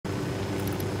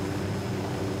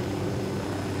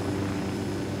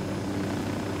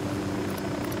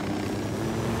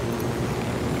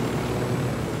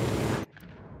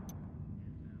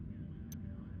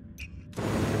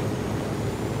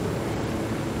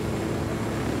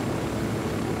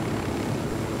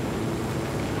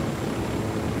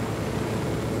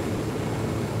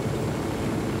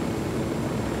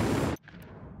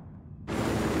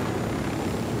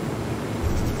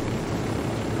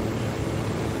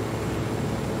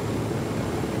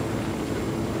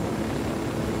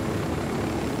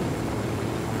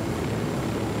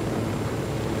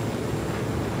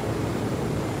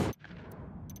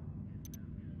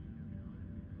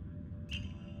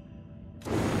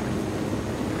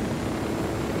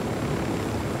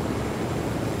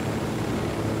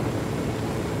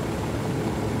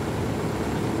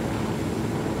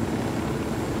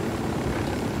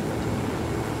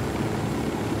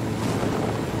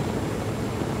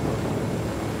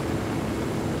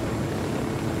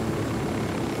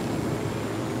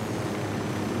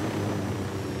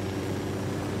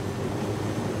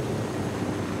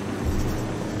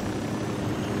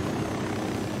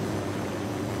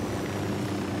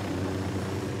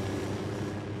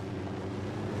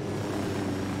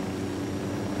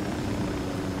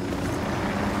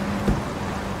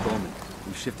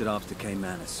shifted ops to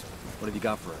Caimanes. What have you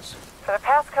got for us? For the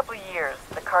past couple of years,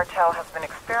 the cartel has been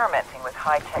experimenting with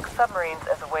high-tech submarines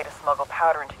as a way to smuggle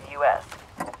powder into the U.S.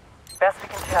 Best we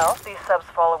can tell, these subs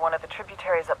follow one of the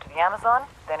tributaries up to the Amazon,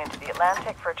 then into the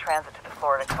Atlantic for a transit to the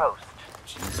Florida coast.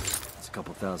 Jesus, it's a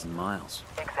couple thousand miles.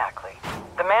 Exactly.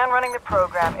 The man running the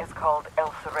program is called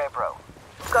El Cerebro.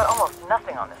 We've got almost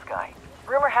nothing on this guy.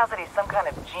 Rumor has it he's some kind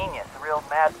of genius, a real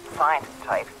mad scientist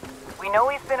type. We know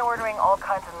he's been ordering all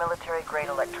kinds of military-grade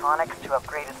electronics to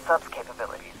upgrade his subs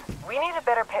capabilities. We need a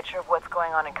better picture of what's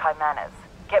going on in Caimanes.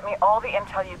 Get me all the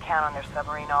intel you can on their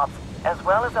submarine ops, as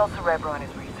well as El Cerebro and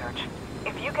his research.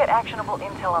 If you get actionable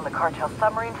intel on the cartel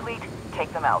submarine fleet,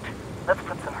 take them out. Let's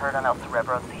put some hurt on El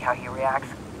Cerebro and see how he reacts.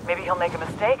 Maybe he'll make a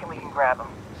mistake and we can grab him.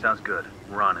 Sounds good.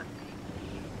 We're on it.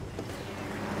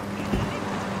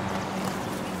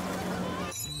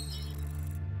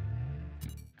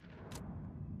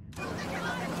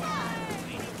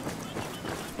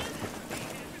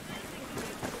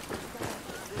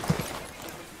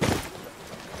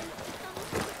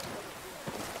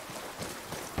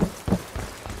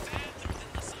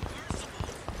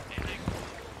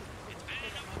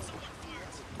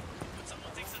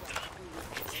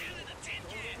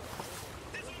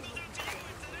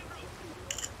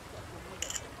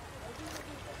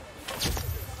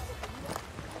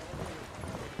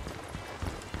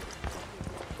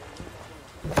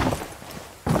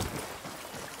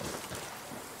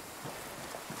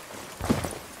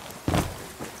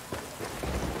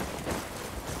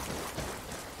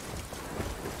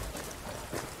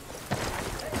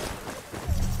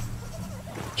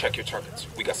 Check your targets.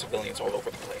 We got civilians all over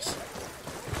the place.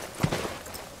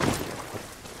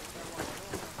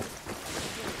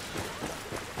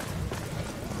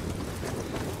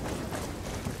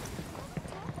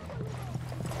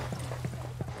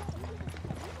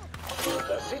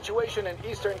 The situation in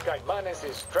eastern Caimanes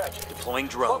is tragic. Deploying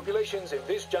drone. Populations in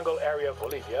this jungle area of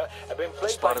Bolivia have been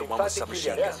plagued by Spotted one with lymphatic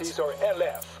submachine filariasis, or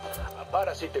LF, a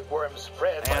parasitic worm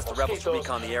spread by I asked the rebels to mosquitoes.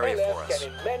 recon the area LF for us. can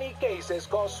in many cases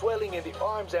cause swelling in the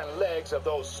arms and legs of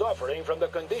those suffering from the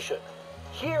condition.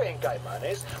 Here in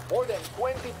Caimanes, more than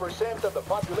 20% of the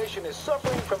population is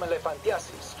suffering from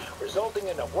elephantiasis, resulting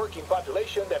in a working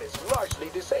population that is largely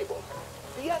disabled.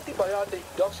 The antibiotic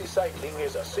doxycycline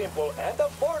is a simple and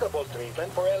affordable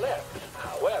treatment for LF.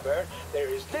 However, there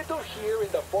is little here in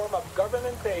the form of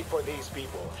government aid for these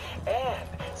people. And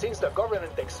since the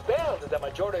government expelled the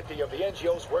majority of the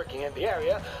NGOs working in the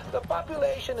area, the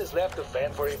population is left to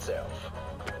fend for itself.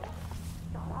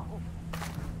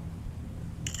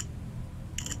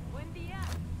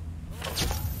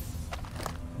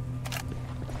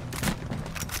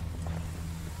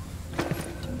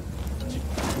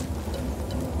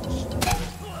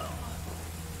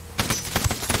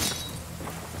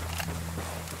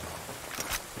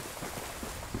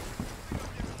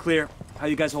 Clear. How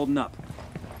you guys holding up?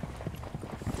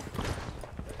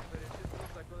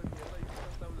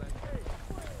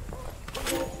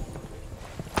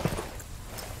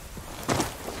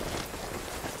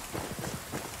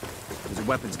 There's a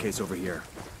weapons case over here.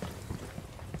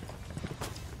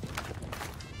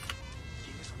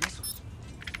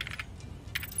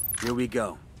 Here we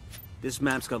go. This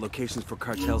map's got locations for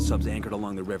cartel subs anchored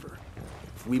along the river.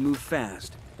 If we move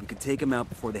fast, we could take them out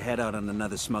before they head out on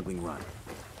another smuggling run.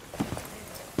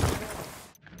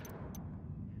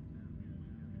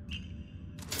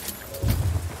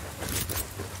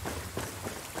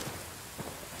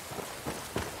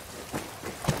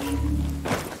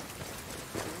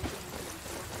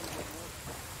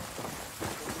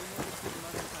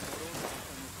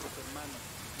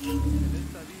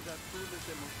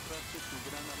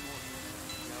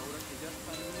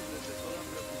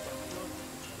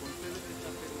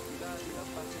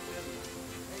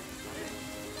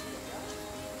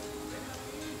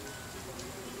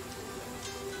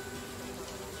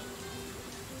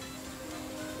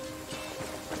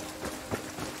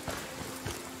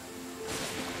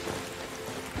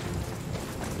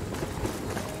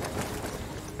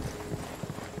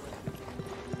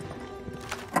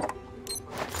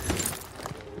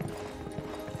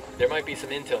 There might be some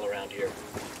intel around here.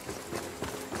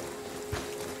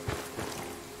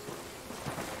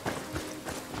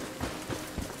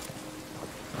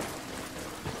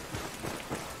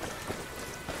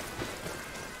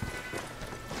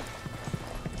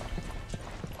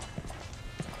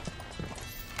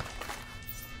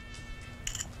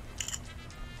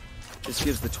 This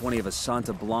gives the 20 of a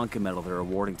Santa Blanca medal they're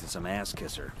awarding to some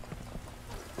ass-kisser.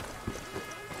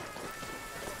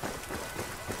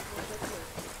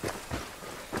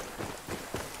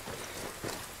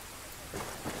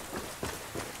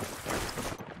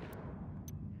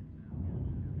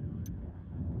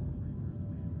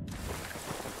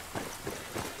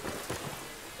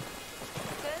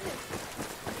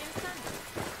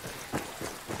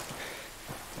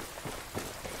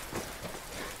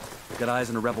 got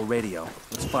eyes on a rebel radio.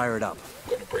 Let's fire it up.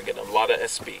 Gonna bring in a lot of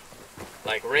SB.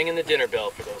 Like ringing the dinner bell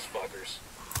for those fuckers.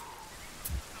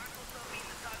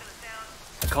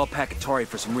 I call Pacatari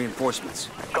for some reinforcements.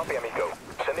 Copy, amigo.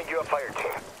 Sending you a fire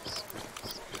team.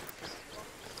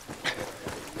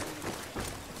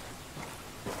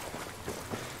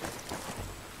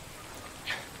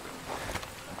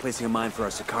 Placing a mine for our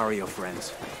Sicario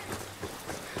friends.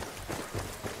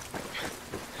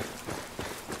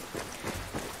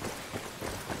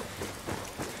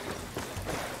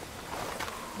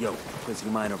 Yo, placing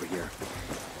a mine over here.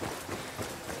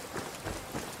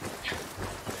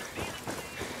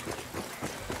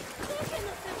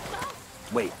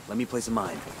 Wait, let me place a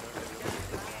mine.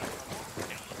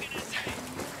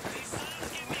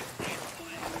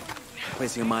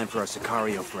 Placing a mine for our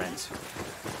Sicario friends.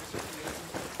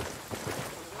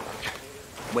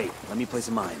 Wait, let me place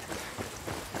a mine.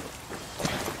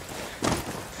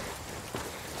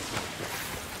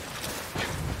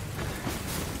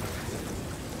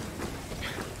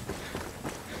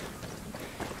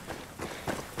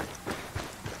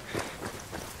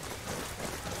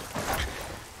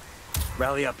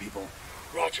 Rally up, people.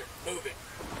 Roger, move it.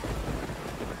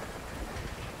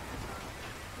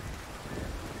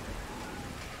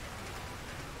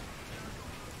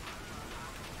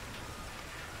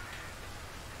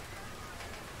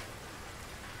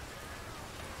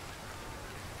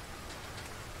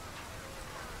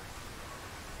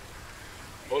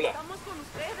 Hola. Estamos con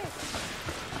ustedes.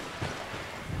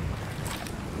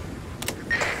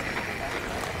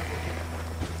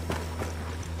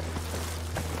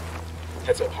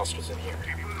 Heads up, hostiles in here.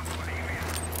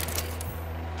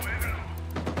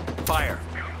 Fire!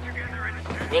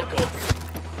 Wilco.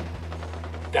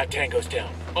 That tango's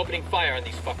down. Opening fire on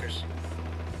these fuckers.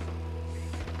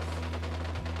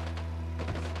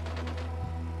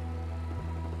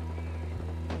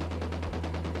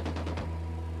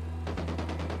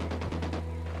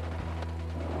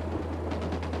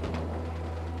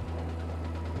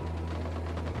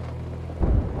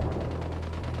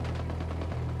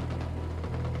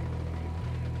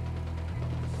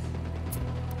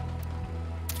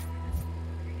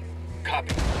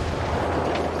 Copy.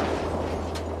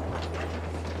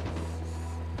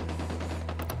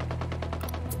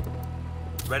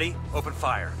 Ready? Open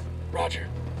fire. Roger.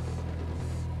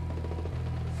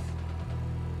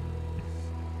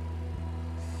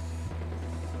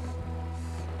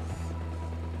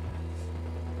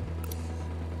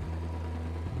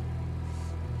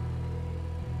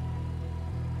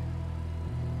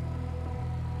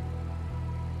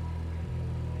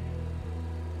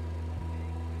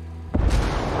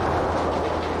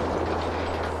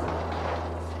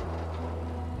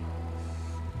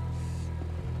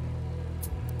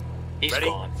 He's Ready?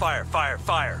 gone. Fire, fire,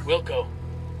 fire. Wilco.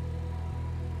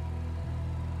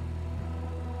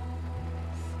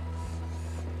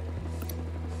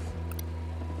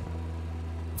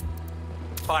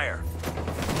 Fire.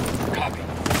 Copy.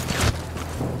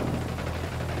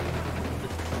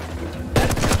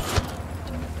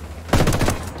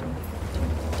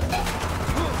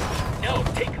 No,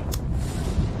 take him.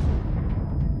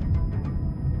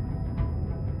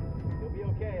 You'll be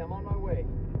okay. I'm on my way.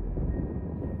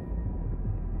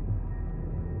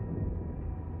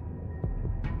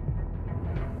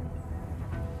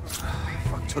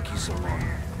 Fuck took you so long.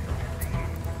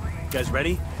 You guys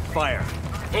ready? Fire.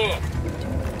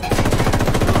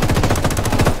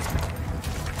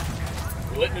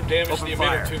 We're letting them damage Open the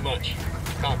fire. emitter too much.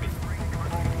 Copy.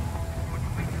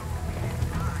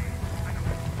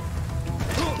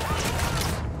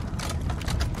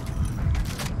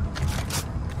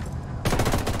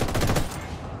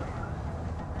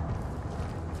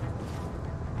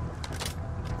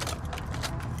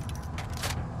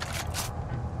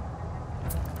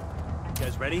 You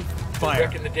guys ready? We're Fire.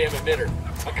 wrecking the damn emitter.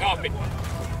 A copy.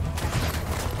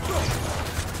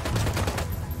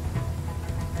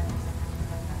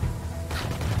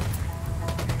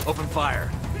 Open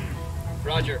fire.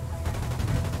 Roger.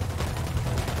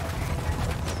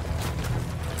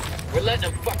 We're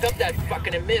letting them fuck up that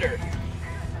fucking emitter.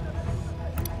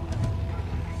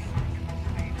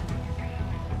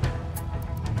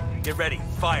 Get ready.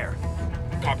 Fire.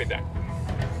 Copy that.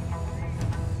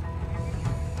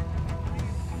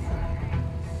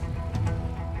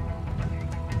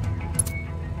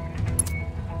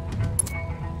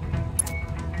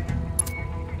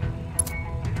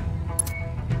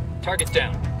 Target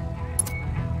down.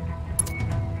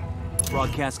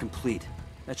 Broadcast complete.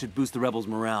 That should boost the rebels'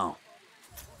 morale.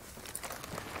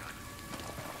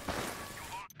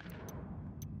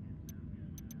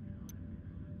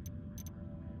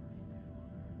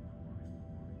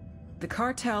 The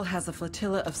cartel has a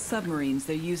flotilla of submarines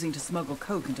they're using to smuggle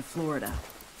coke into Florida.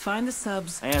 Find the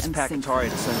subs I asked and sink Pacatari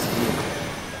them. to send some vehicle.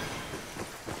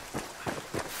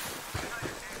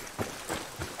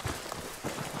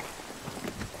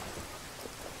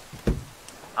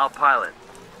 I'll pilot.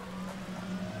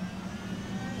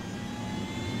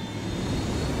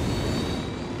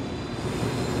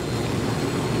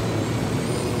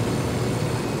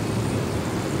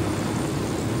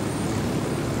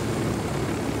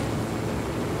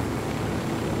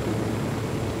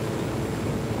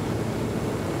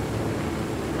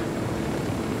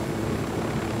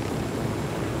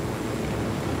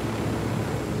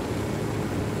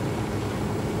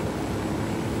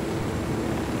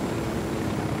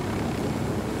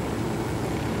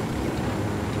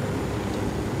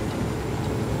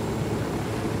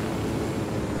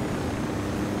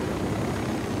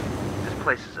 This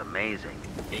place is amazing.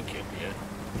 Incan, yeah.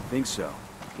 Think so.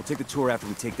 We'll take the tour after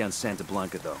we take down Santa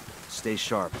Blanca, though. Stay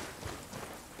sharp.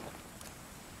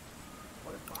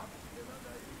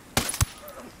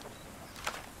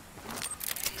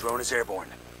 Drone is airborne.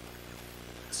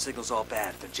 The signal's all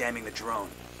bad. They're jamming the drone.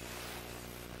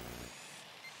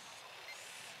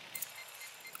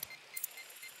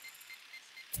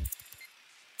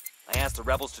 I asked the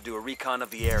rebels to do a recon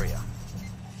of the area.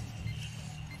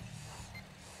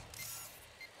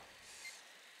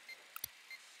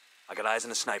 I got eyes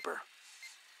on a sniper.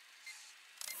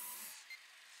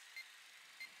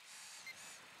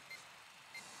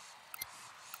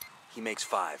 He makes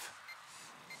 5.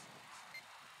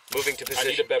 Moving to position.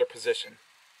 I need a better position.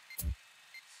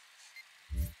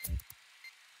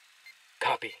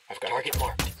 Copy. I've got Target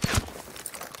marked.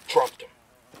 Dropped him.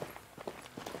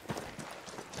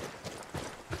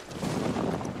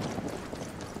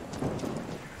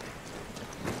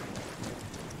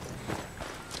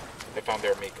 They found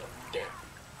their amigo. Damn.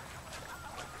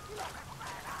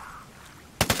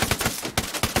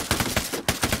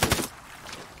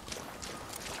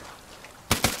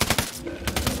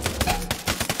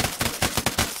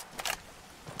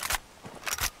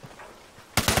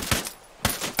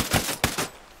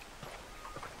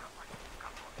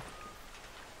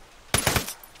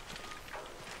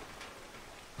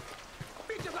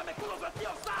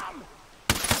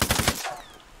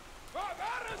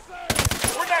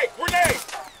 Grenade!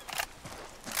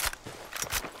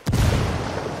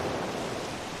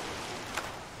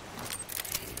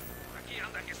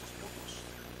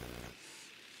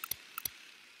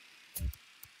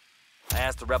 I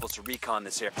asked the rebels to recon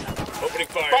this area. Opening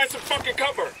fire. Find some fucking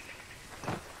cover!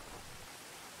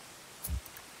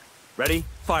 Ready?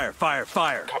 Fire, fire,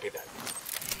 fire! Copy that.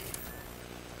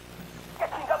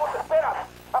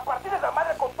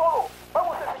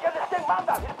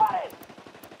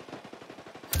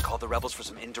 Call the rebels for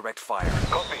some indirect fire.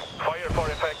 Copy. Fire for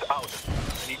effect out.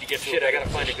 I need to get Shit, I gotta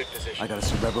find a good position. I got a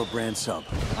Cerebro brand sub.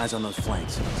 Eyes on those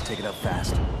flanks. Let's take it up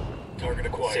fast. Target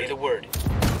acquired. Say the word.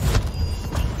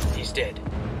 He's dead.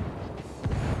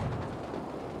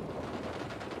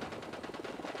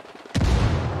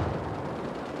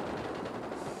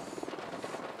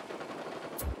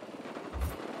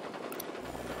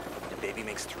 The baby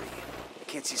makes 3. I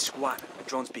can't see squat. The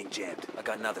drone's being jammed. I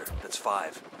got another. That's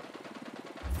 5.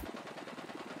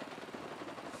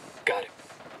 Got it.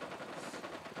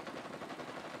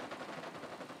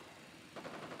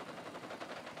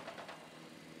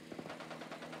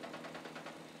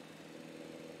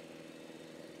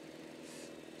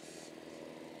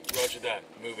 Roger that.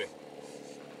 Moving.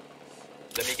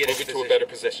 Let me get Moving into to a better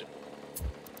position.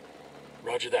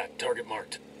 Roger that. Target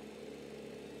marked.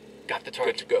 Got the Good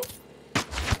target. to go.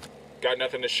 Got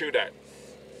nothing to shoot at.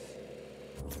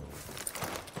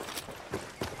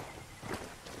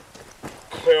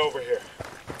 Clear over here.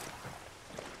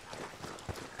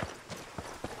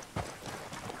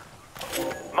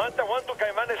 Manta 1 to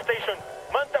Caimanes Station.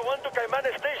 Manta 1 to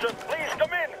Caimanes Station. Please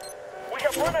come in. We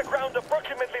have run aground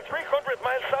approximately 300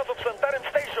 miles south of Santarem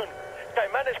Station.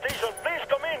 Caimanes Station, please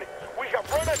come in. We have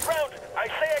run aground. I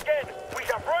say again, we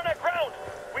have run aground.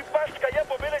 We passed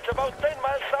Cayapo village about 10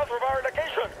 miles south of our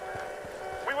location.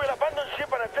 We will abandon ship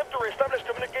and attempt to reestablish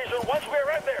communication once we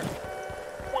arrive there.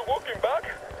 We're walking back?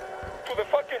 To the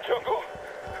fucking jungle?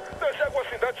 There's jaguars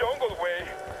in that jungle way.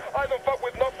 I don't fuck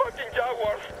with no fucking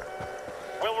jaguars.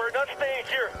 Well, we're not staying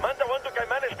here. Manta 1 to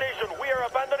Caimanes Station. We are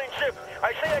abandoning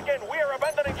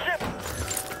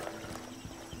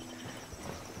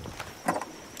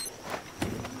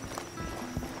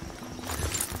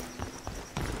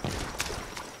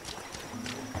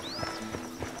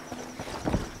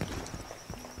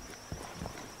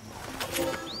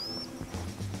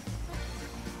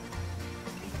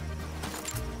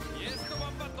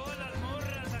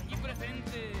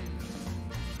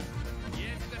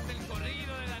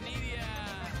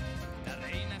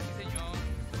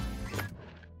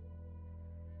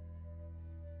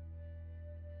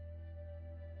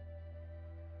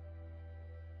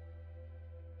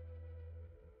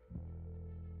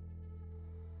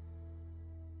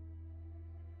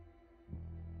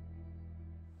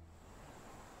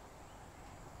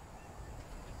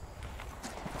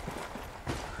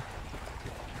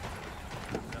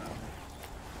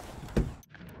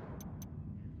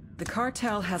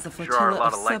cartel has a Sure are a flotilla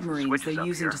lot of of lights and submarines switches they're up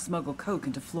using here. to smuggle coke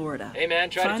into Florida. Hey man,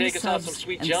 try Find to the take us on some subs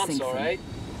sweet and jumps, sink them. alright?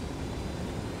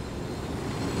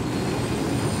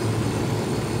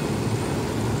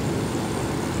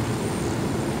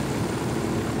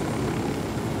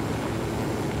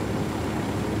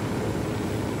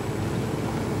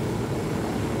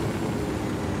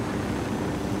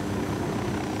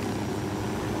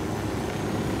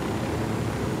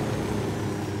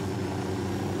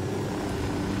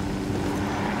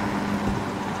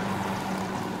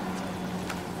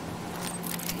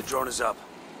 The drone is up.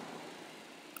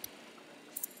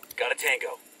 Got a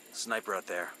tango. Sniper out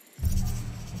there.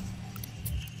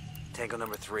 Tango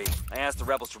number 3. I asked the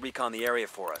rebels to recon the area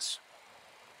for us.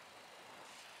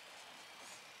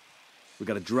 We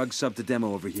got a drug sub to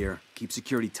demo over here. Keep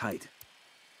security tight.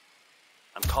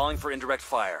 I'm calling for indirect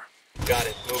fire. Got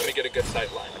it. Moving to get a good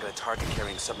sight line. I got a target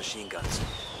carrying submachine guns.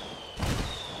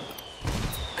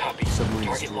 Copy. Submarine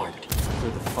Target destroyed. marked.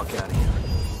 Clear the fuck out of here.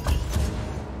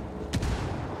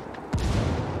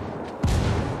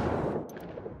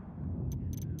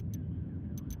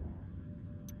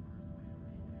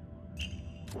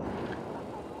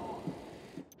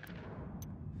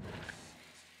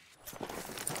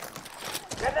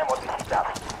 Tenemos visita.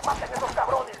 Maten a esos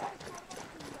cabrones.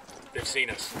 They've seen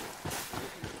us.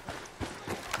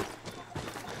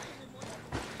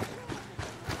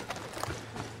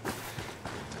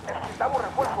 Necesitamos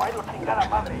refuerzo aéreo, chingada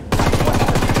madre.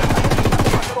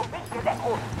 Pero pinche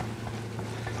lejos.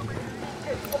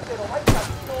 Pero va en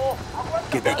camino.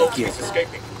 Aguanta. Get back Oh, in gear. he's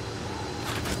escaping.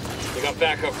 We got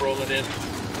backup rolling in.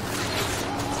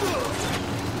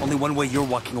 Only one way you're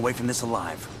walking away from this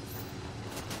alive.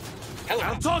 Hello.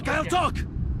 I'll talk! I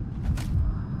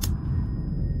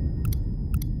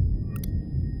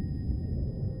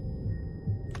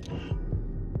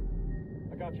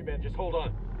got you, man. Just hold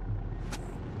on.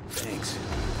 Thanks.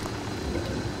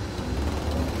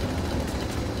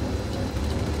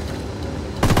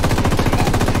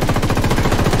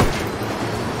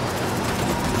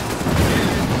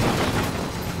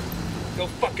 Go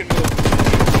fucking move.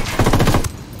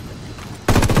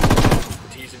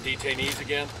 T's and detainees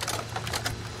again.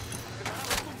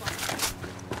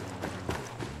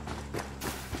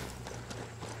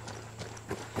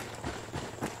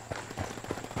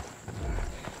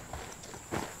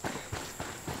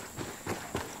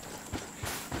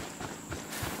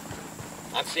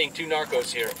 I'm seeing 2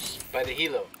 narcos here, by the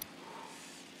helo.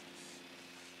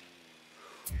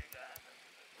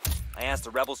 I asked the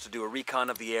rebels to do a recon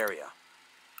of the area.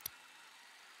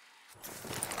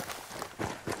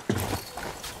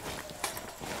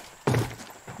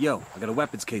 Yo, I got a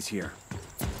weapons case here.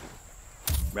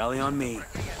 Rally on me.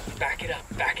 Back it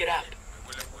up, back it up.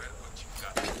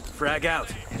 Frag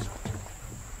out.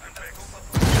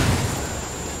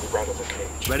 Right over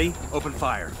cage. Ready? Open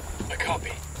fire. I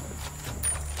copy.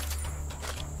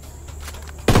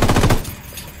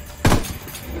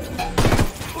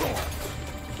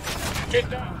 Get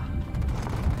down.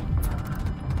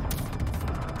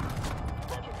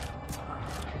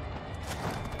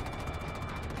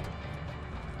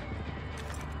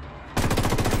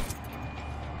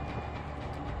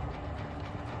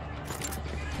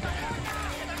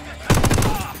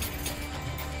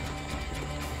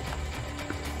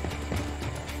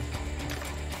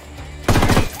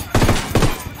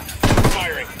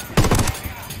 Firing.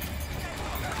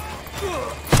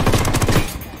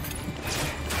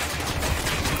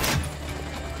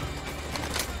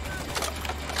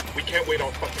 We can't wait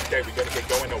all fucking day. We gotta get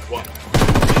going or what?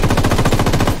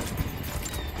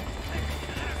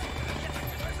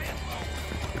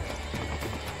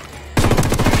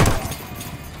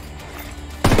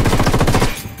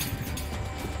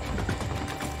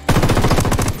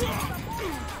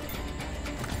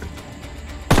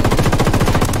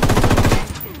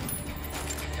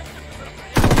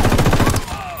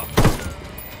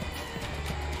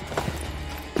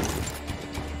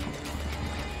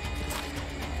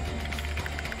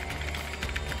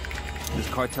 This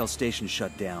cartel station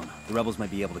shut down. The rebels might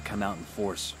be able to come out in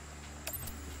force.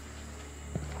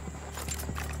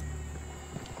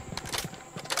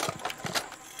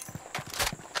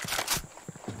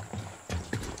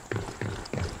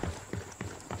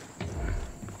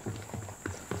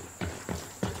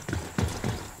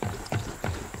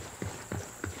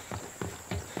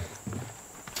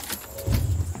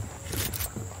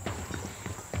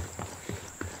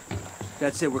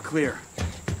 That's it, we're clear.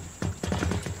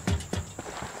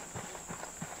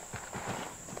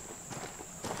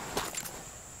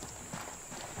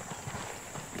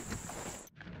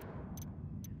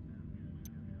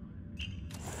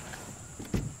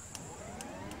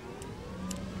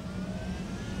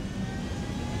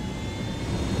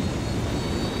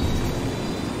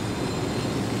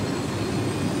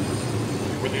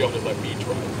 they only let me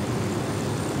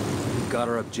drive. We've got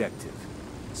our objective.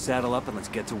 Saddle up and let's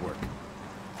get to work.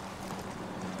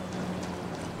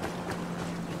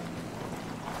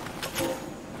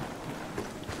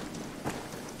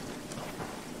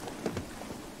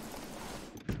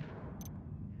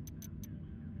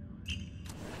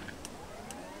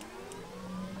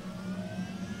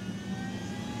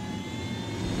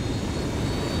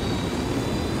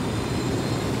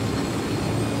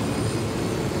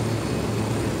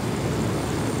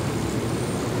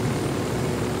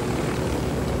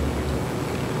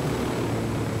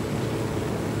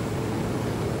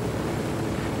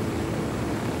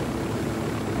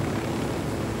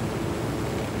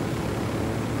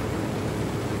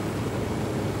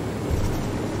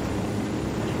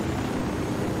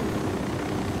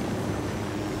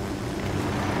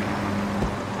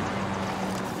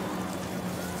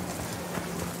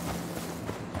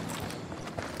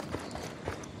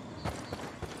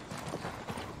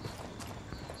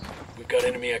 Got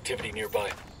enemy activity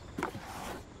nearby.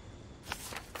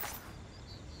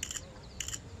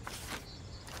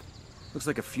 Looks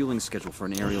like a fueling schedule for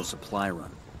an aerial supply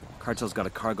run. Cartel's got a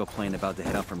cargo plane about to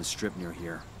head out from a strip near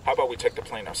here. How about we take the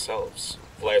plane ourselves,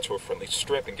 fly it to a friendly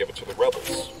strip and give it to the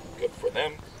rebels? Good for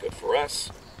them, good for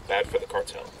us, bad for the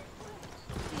cartel.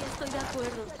 Sí, estoy de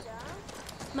acuerdo.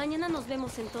 Mañana nos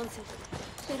vemos entonces,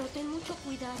 pero ten mucho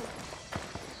cuidado.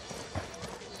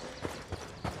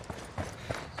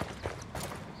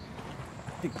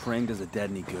 Think praying does a dead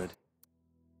any good?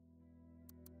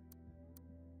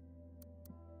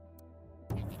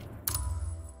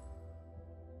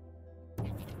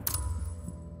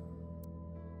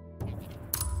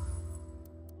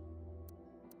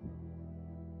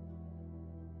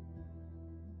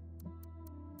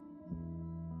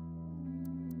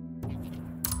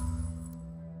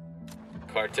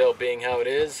 Cartel being how it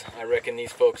is, I reckon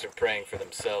these folks are praying for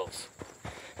themselves.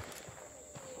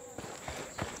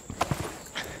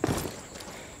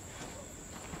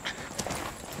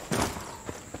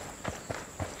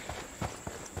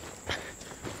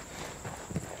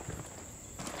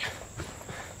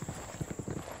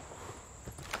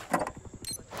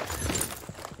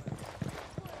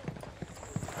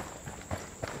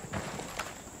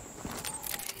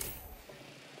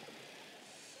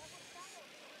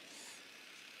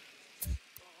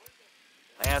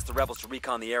 I asked the rebels to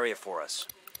recon the area for us.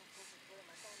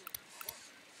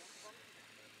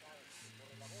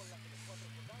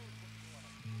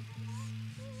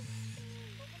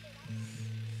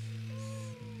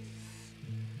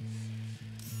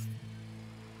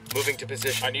 Moving to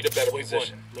position. I need a better Point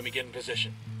position. one. Let me get in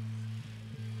position.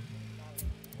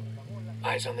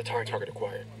 Eyes on the target. Target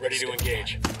acquired. Ready to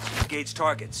engage. Engage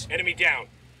targets. Enemy down.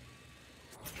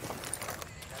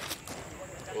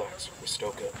 Relax, we're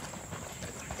still good.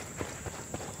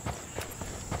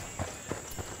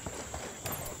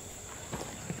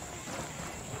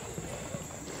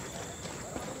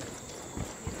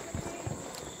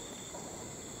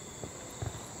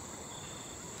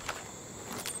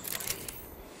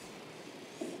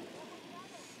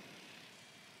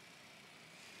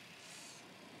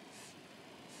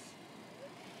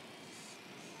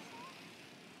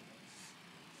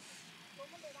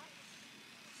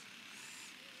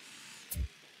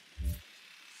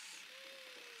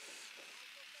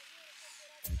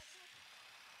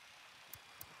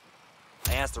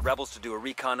 I asked the rebels to do a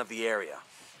recon of the area.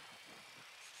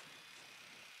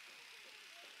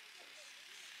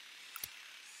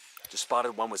 Just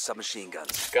spotted one with submachine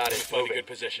guns. Got it. Find a good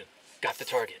position. Got the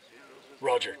target.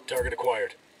 Roger. Target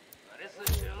acquired.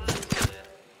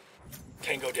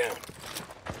 Tango down.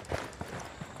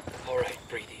 All right.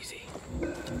 Breathe easy.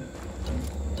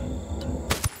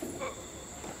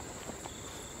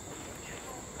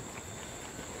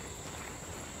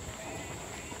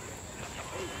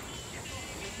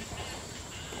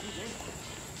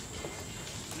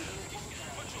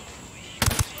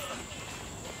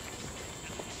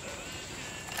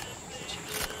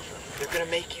 They're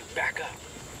gonna make you back up.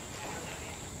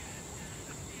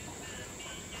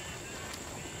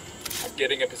 I'm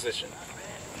getting a position.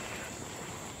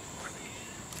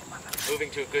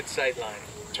 Moving to a good sight line.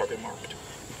 Target marked.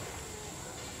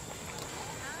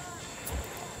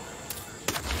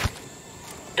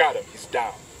 Got him, he's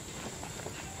down.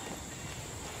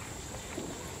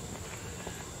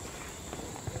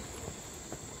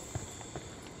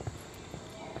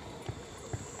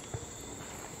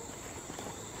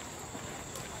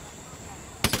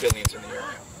 Civilians in the area.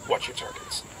 Watch your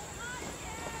targets.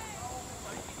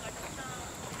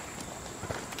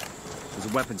 There's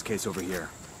a weapons case over here.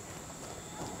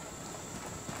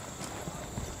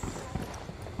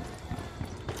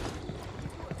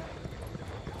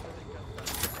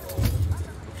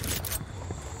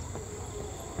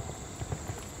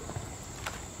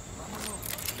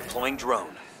 Deploying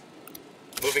drone.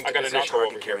 Moving to I got an position. narco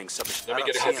over here. Carrying submachine. Let me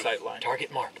get a I good don't see sight him. line.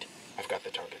 Target marked. I've got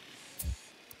the target.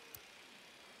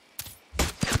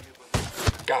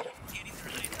 Got him.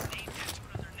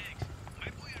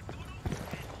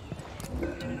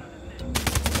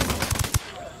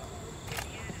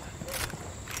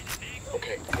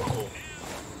 Okay, we're cool.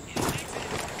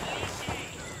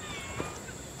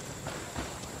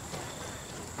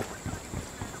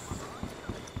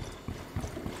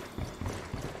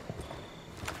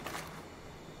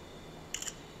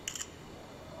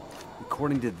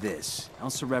 According to this,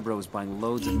 El Cerebro is buying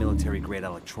loads of military-grade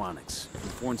electronics from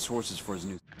foreign sources for his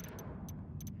new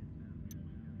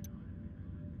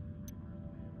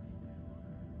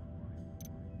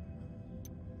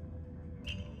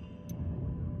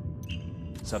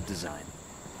sub-design.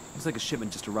 Looks like a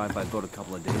shipment just arrived by boat a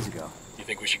couple of days ago. You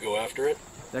think we should go after it?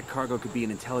 That cargo could be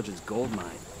an intelligence gold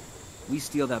mine. We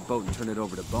steal that boat and turn it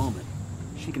over to Bowman.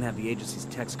 She can have the agency's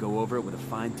techs go over it with a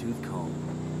fine-tooth comb.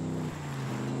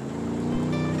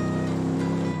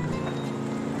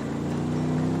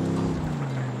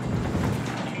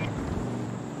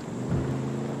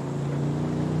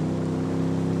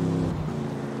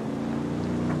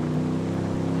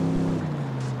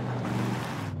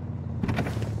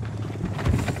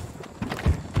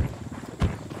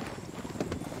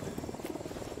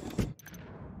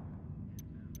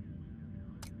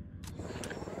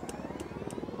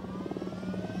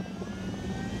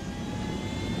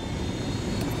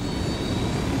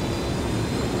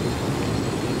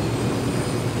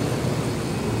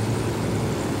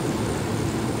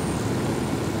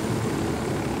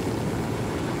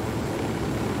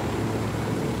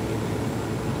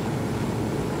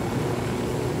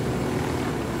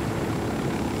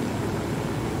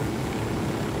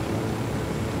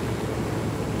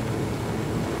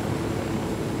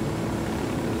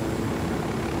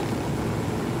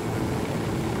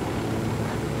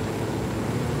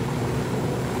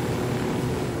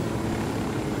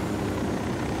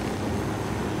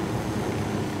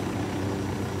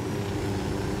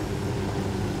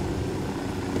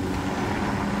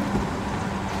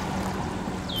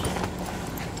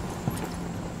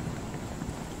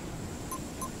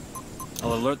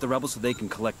 I'll alert the rebels so they can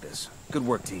collect this. Good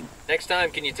work, team. Next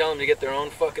time, can you tell them to get their own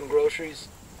fucking groceries?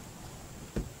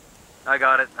 I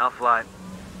got it. I'll fly.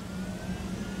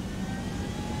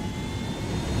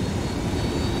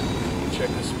 Check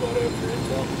this spot out for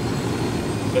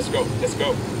intel. Let's go, let's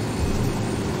go.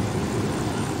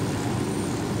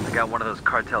 I got one of those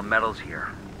cartel medals here.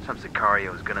 Some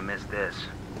Sicario is gonna miss this.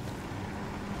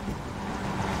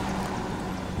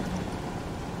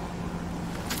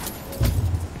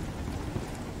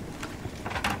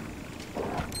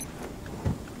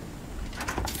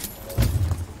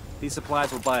 These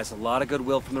supplies will buy us a lot of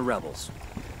goodwill from the rebels.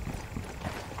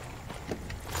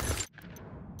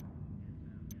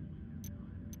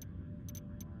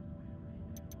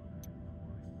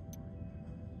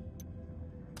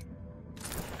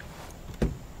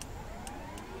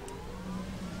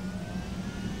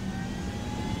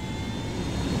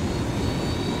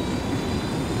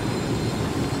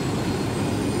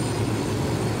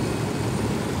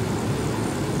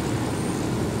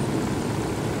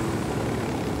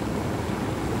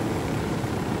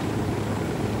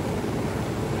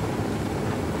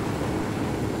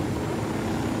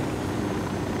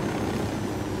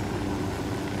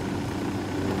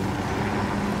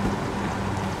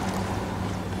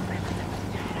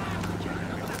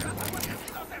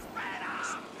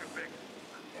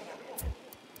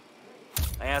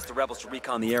 I asked the rebels to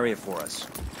recon the area for us.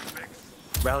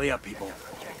 Rally up, people.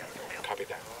 Copy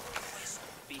that.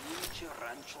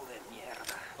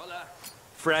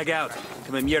 Frag out.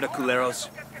 Come en mierda, culeros.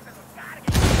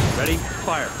 Ready?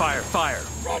 Fire, fire, fire.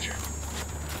 Roger.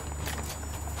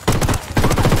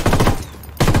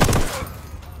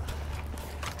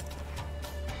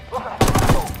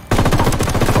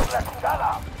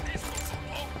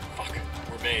 Fuck,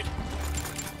 we're made.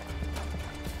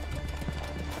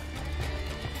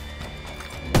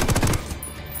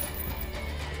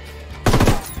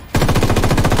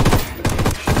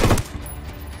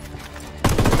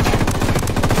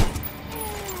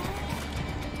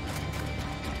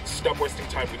 Stop wasting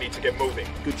time, we need to get moving.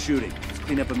 Good shooting. Let's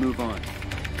clean up and move on.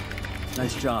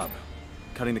 Nice job.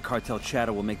 Cutting the cartel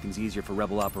chatter will make things easier for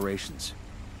rebel operations.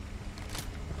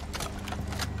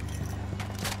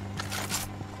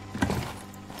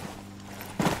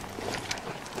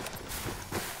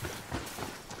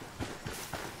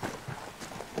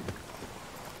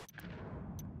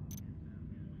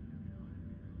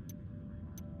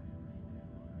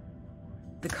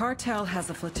 The cartel has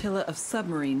a flotilla of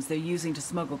submarines they're using to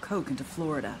smuggle coke into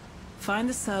Florida. Find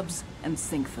the subs and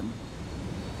sink them.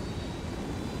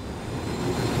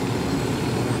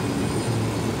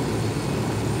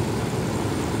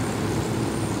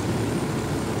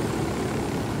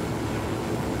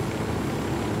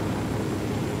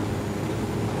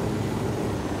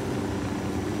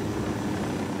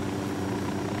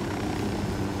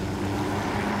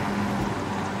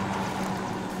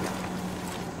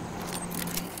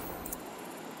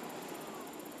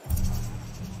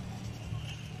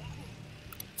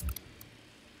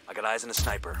 I got eyes on a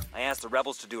sniper. I asked the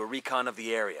rebels to do a recon of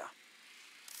the area.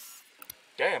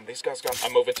 Damn, these guys got...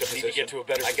 I'm moving to position. Need to get to a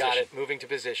better position. I got it. Moving to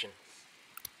position.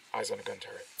 Eyes on a gun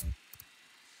turret.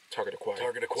 Target acquired.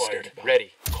 Target acquired.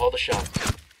 Ready. Call the shot.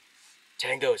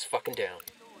 Tango is fucking down.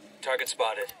 Target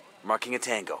spotted. Marking a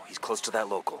Tango. He's close to that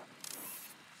local.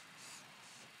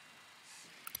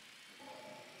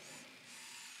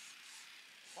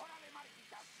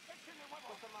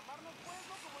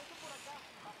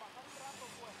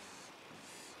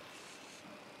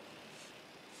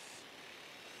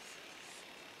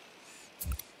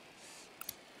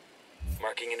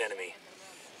 Marking an enemy.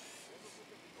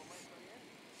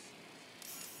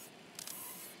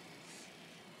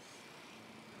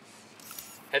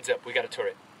 Heads up, we got a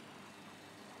turret.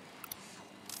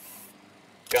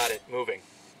 Got it, moving.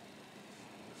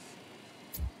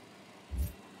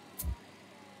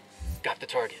 Got the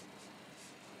target.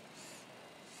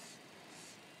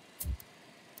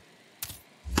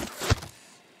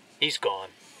 He's gone.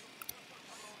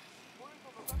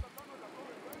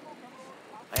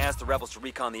 I asked the rebels to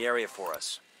recon the area for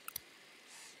us.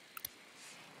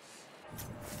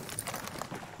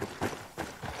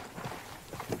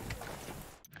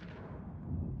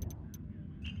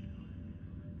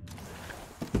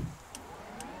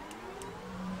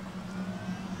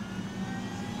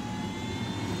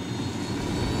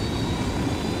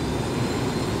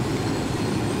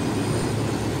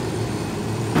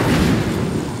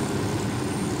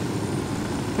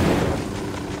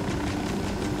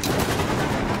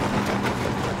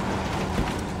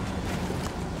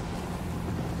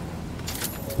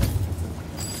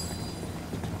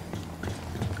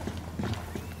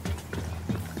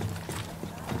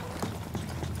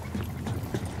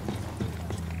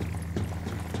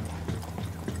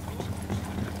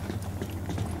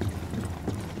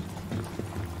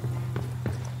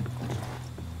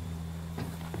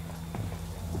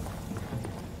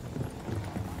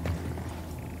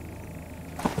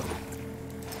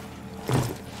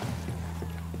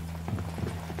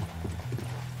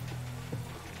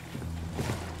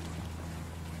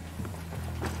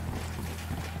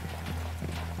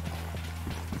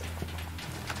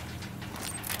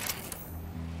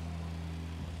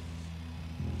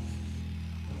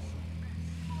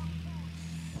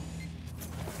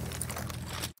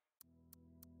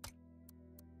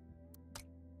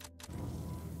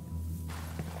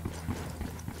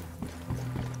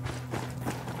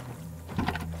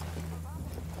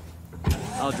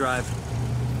 I'll drive.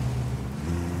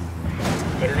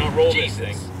 Better not roll this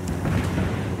thing.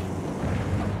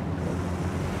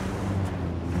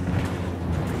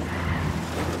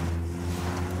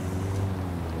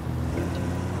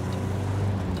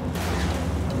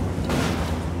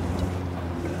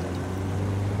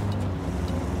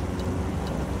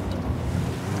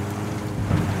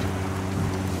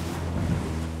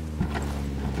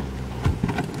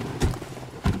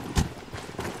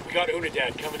 We got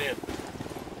Unidad coming in.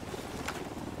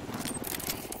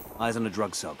 Eyes on a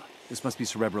drug sub. This must be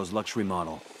Cerebro's luxury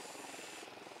model.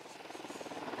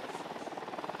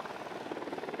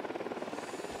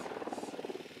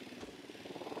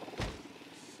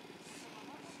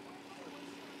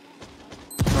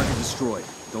 Target destroyed.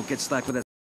 Don't get slack with that.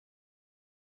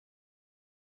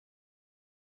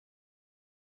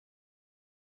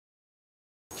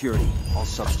 Security. All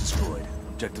subs destroyed.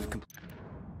 Objective complete.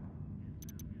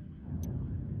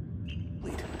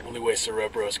 Only way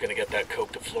Cerebro's gonna get that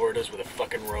coke to Florida's with a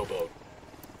fucking rowboat.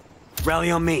 Rally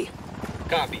on me.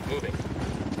 Copy, moving.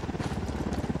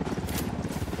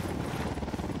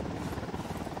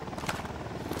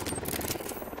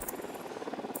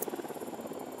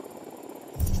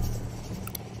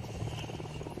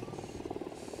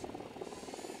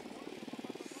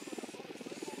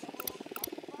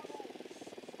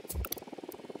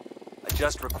 I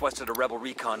just requested a rebel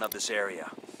recon of this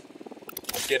area.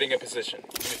 I'm getting a position.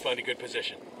 Let me find a good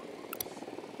position.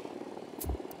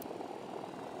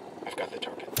 I've got the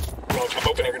target. Roger, I'm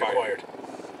opening target fire. acquired.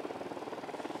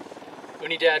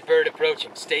 Unidad bird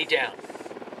approaching. Stay down.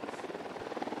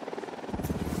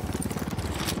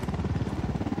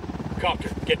 Copter,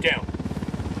 get down.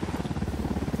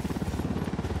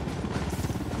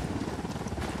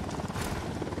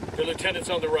 Your lieutenant's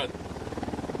on the run.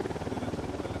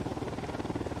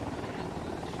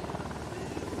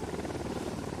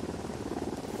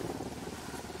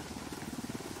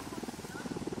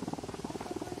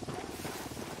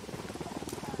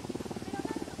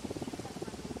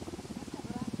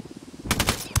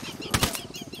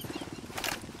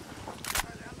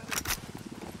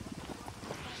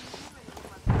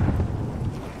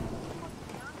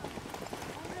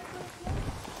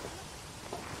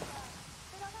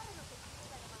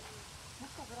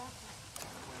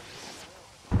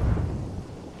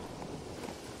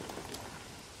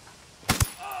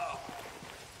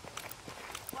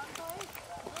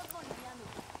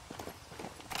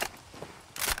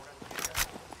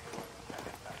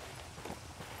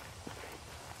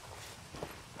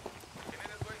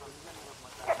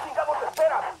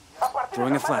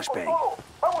 Throwing a flashbang.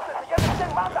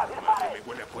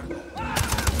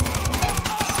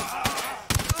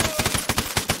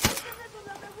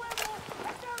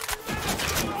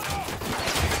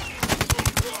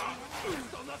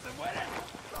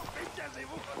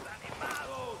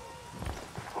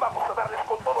 Vamos a darles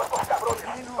con todo a estos cabrones.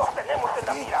 Los tenemos en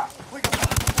la mira. Oiga, por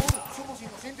favor, somos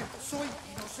inocentes. Soy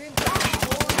inocente, por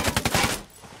favor.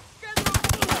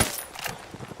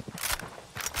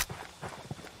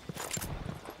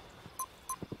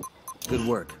 Good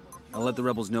work. I'll let the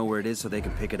rebels know where it is so they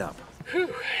can pick it up.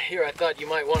 Whew. Here I thought you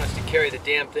might want us to carry the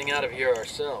damn thing out of here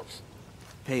ourselves.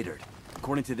 Patered.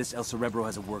 According to this, El Cerebro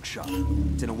has a workshop.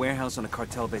 It's in a warehouse on a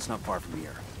cartel base not far from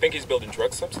here. Think he's building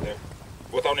drug subs there?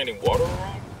 Without any water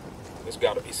around? There's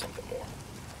gotta be something more.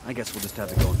 I guess we'll just have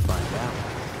to go and find out.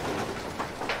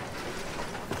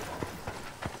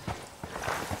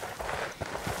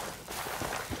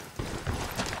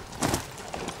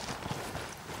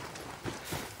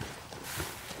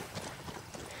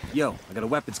 Yo, I got a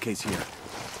weapons case here.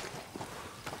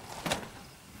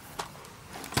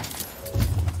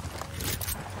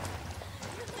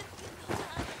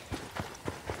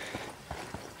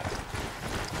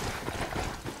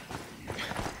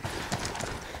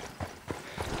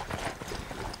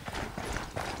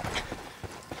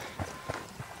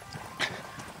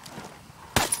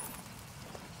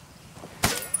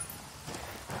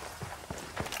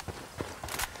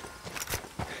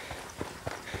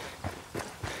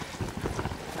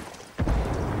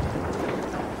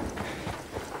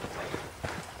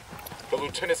 The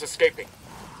lieutenant's escaping.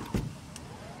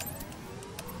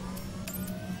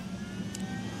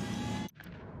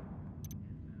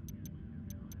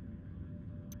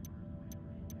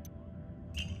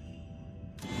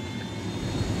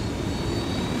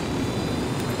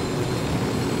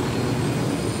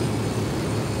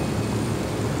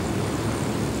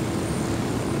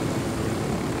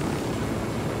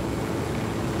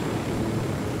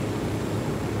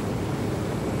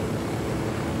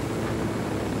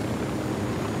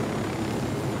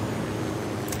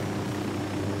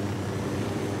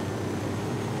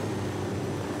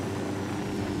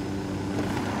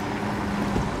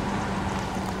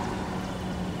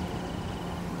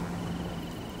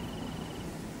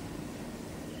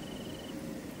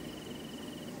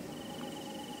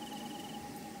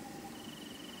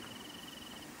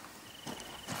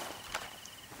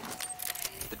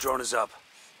 The drone is up.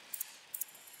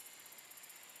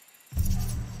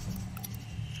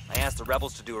 I asked the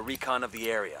rebels to do a recon of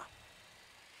the area.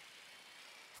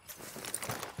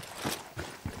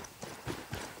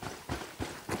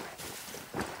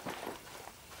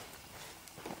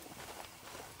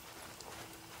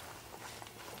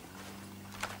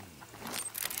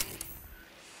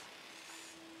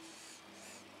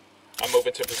 I'm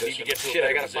moving to Need position. to get shit,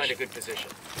 I gotta find a good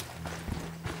position.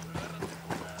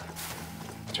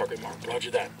 Target marked.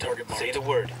 Roger that. Target marked. Say the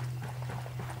word.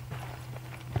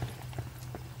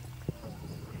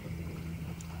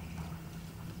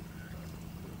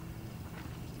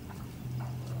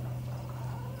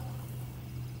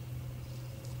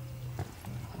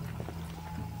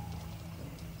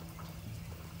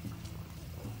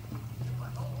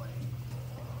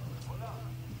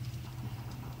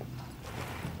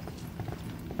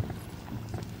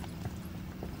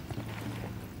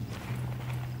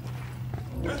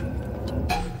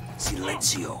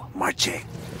 Silencio. Marche.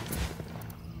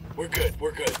 We're good,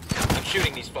 we're good. I'm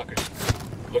shooting these fuckers.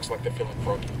 Looks like they're feeling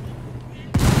froggy.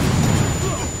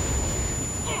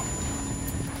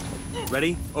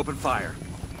 Ready? Open fire.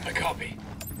 I copy.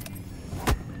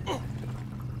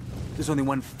 There's only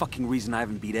one fucking reason I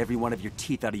haven't beat every one of your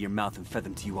teeth out of your mouth and fed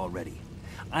them to you already.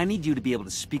 I need you to be able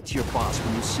to speak to your boss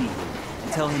when you see him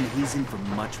and tell him he's in for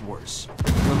much worse.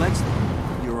 Your legs,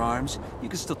 though, your arms, you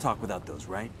can still talk without those,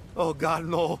 right? Oh, God,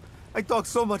 no. I talk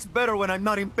so much better when I'm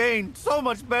not in pain. So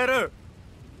much better.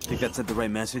 Think that said the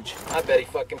right message? I bet he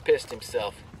fucking pissed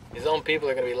himself. His own people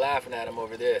are gonna be laughing at him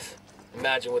over this.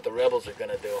 Imagine what the rebels are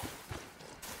gonna do.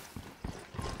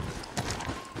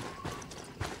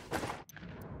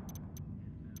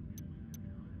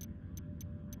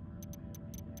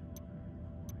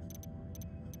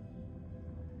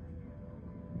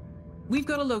 We've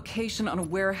got a location on a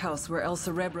warehouse where El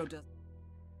Cerebro does...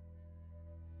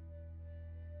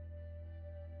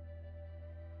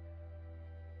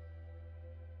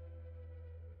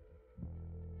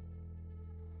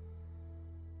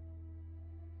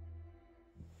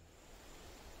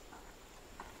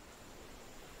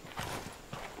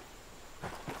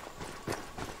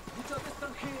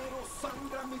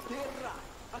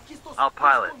 I'll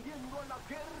pilot.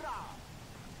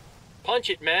 Punch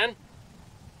it, man!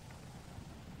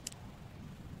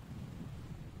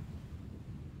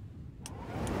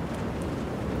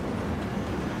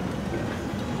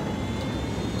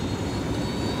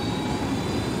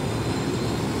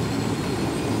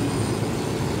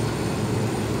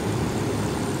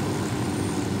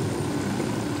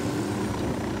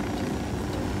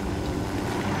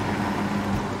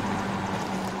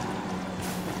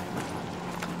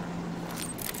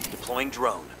 Deploying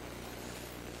drone.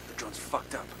 The drone's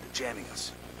fucked up. They're jamming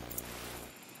us.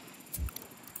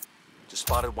 Just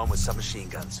spotted one with submachine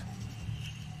guns.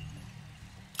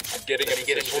 I'm getting in Hold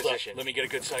up. position. Let me get a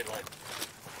good sight line.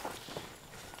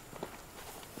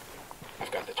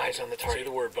 I've got the Eyes on the target. Say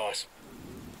the word, boss.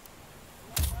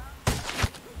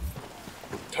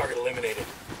 Target eliminated.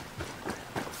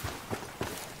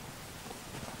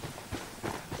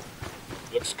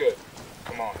 Looks good.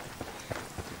 Come on.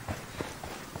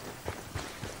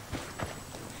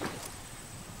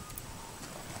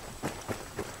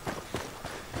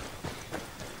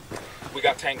 We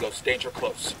got tangos. Danger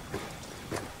close.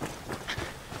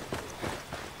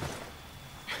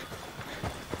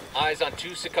 Eyes on 2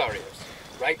 Sicarios,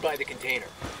 right by the container.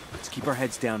 Let's keep our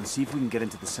heads down and see if we can get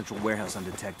into the central warehouse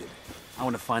undetected. I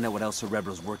want to find out what El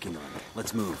Cerebro's working on.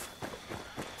 Let's move.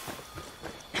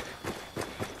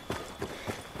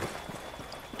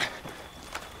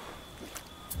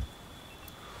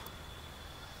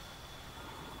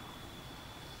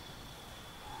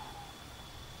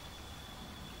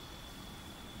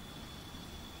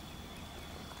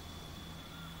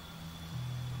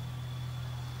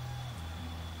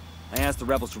 I asked the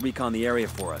rebels to recon the area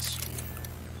for us.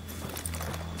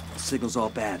 The signal's all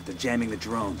bad. They're jamming the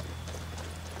drone.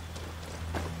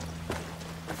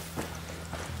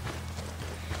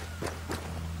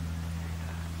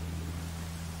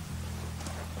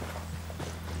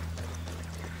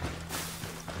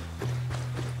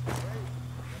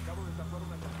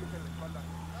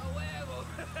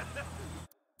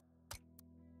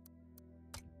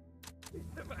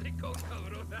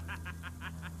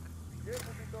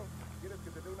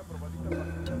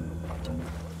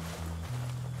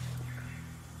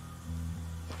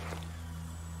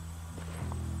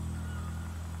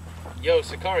 Yo,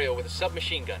 Sicario with a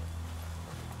submachine gun.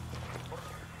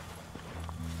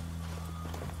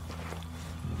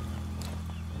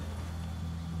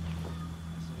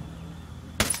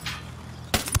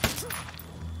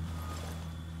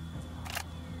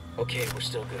 Okay, we're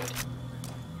still good.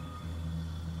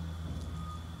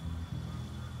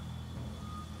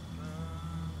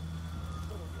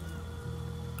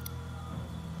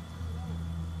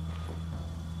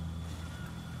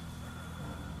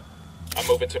 I'm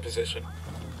moving to position.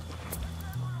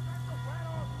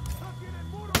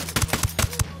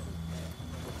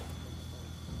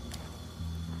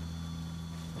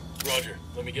 Roger,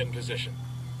 let me get in position.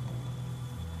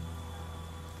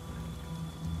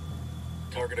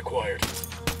 Target acquired.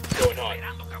 Going on.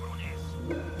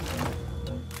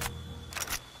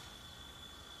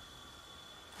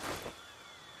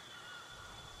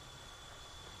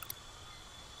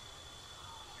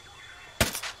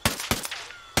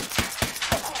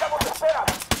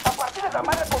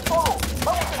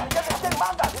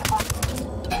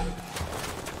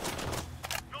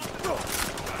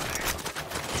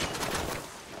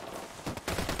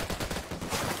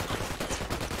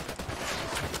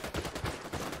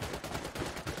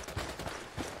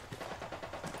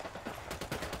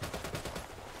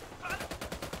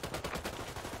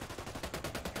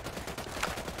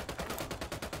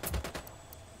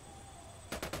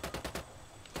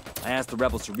 I asked the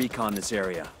rebels to recon this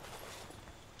area.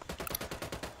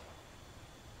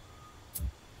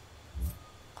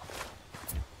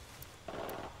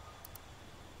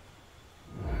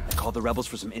 I called the rebels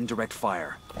for some indirect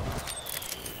fire. I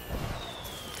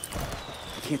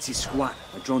can't see squat.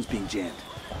 My drone's being jammed.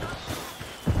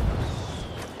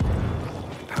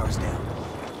 goes down.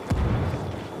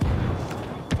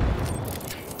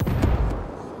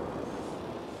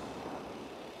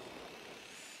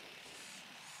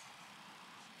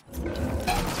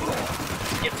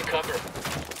 Get to cover.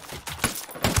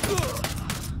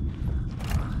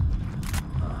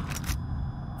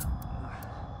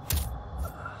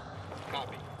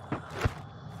 Copy.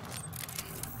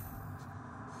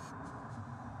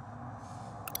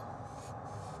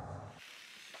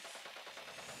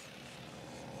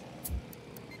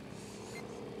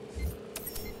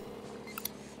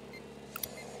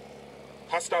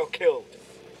 Hostile killed.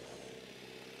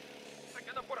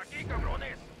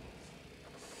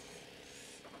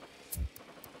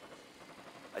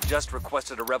 I just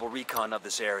requested a rebel recon of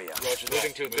this area. Roger,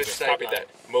 moving to a good sight Copy line. that.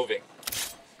 Moving.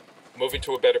 Moving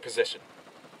to a better position.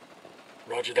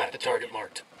 Roger that. The target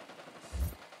marked.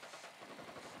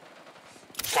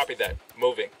 Copy that.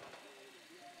 Moving.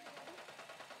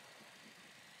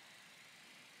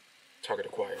 Target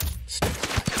acquired.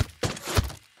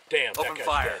 Damn, Open that guy's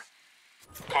fire. dead.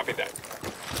 Copy that.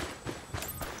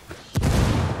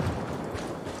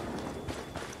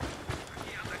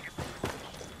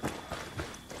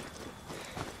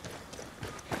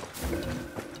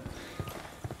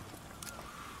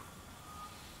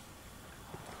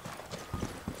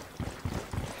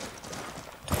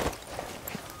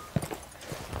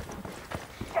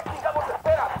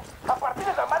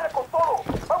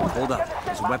 Hold up.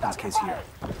 There's a weapons case here.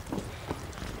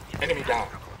 Enemy down.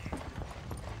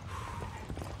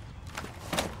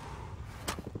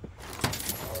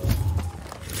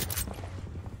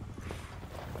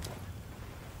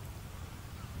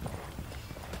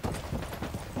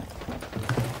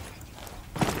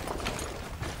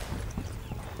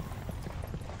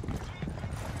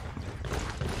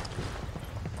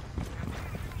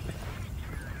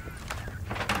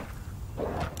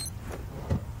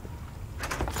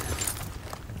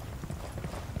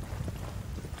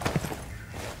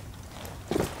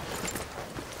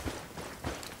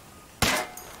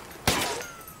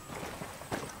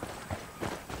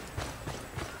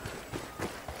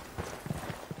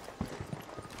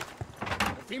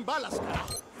 Fin balas,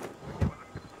 carajo.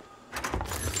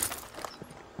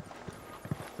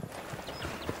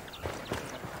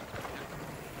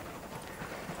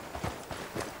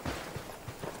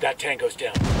 That tango's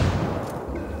down.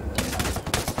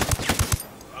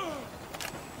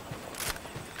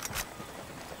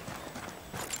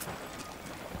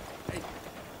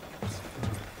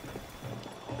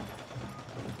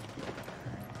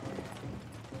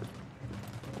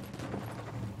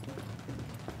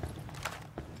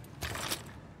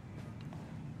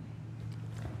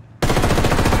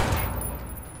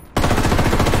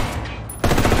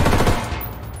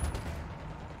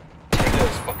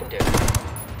 Tango's fucking dead.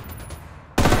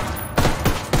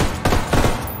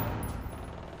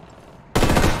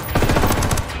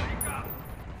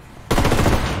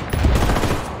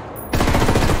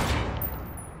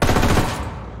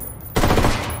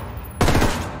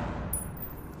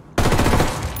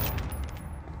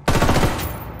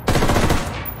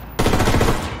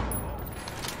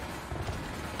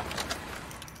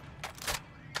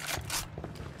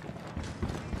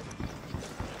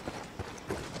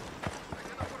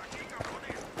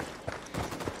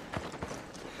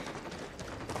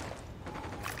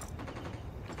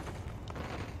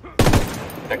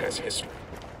 That guy's history.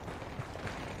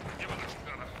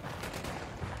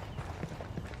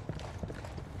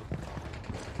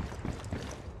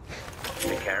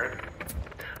 Hey, Karen.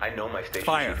 I know my station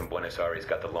Fire. chief in Buenos Aires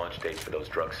got the launch dates for those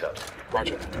drug subs.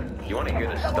 Roger. You want to hear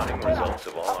the stunning results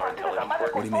of all our intelligence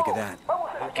work? What do you make of that?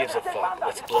 Who gives a fuck?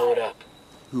 Let's blow it up.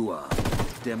 Who,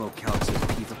 demo counts as a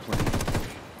piece of plane.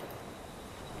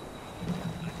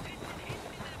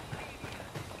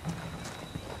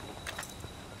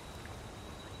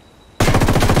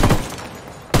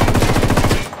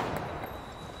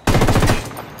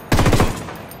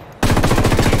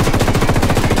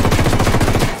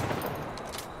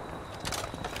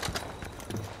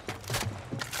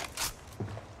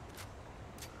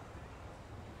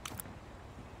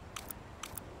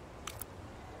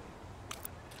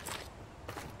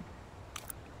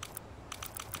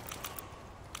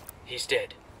 He's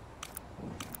dead.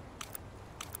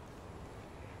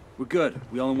 We're good.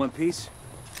 We all in one piece?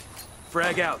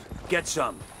 Frag out. Get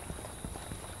some.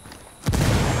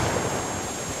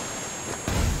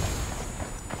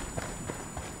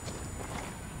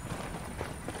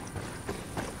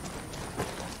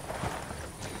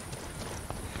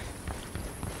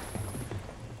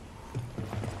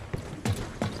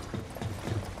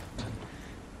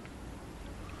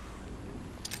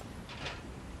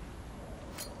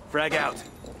 Frag out.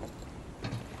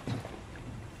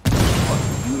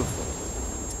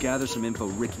 gather some info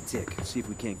Ricky-tick. See if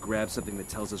we can't grab something that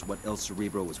tells us what El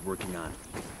Cerebro was working on.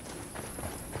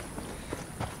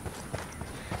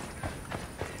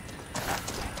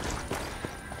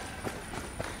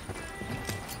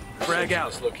 Frag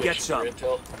out. Get some. Check it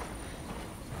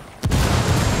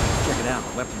out.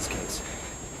 Weapons case.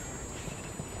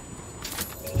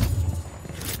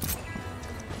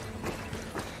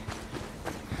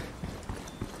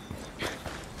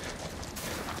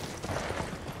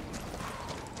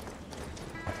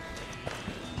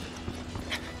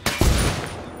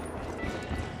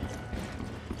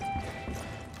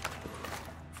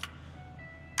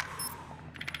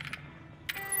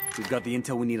 We've got the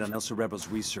intel we need on El Cerebro's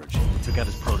research. We took out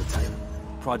his prototype.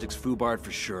 Project's foobarred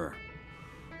for sure.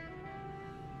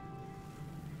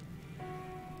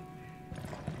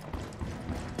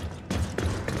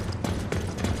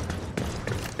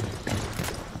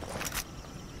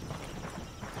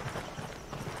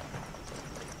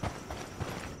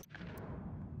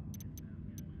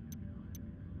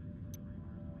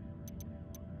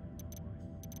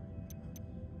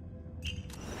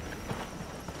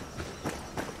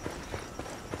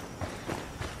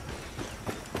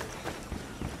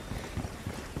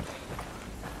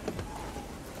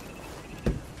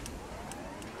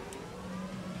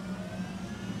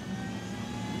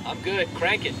 I'm good.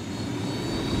 Crank it.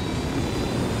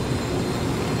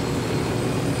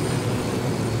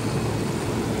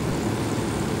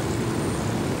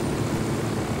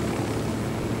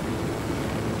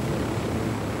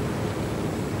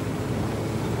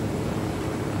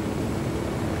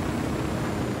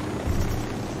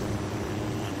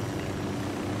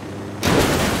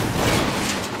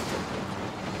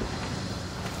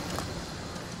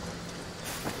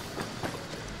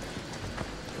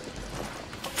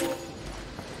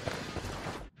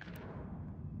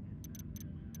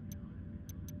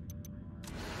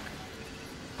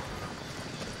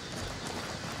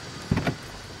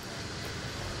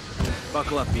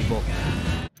 Buckle up, people.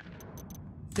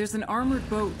 There's an armored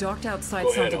boat docked outside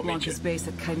Santa Blanca's base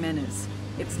at Caimanes.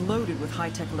 It's loaded with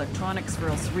high-tech electronics for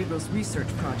El Cerebro's research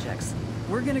projects.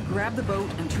 We're gonna grab the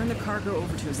boat and turn the cargo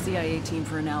over to a CIA team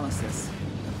for analysis.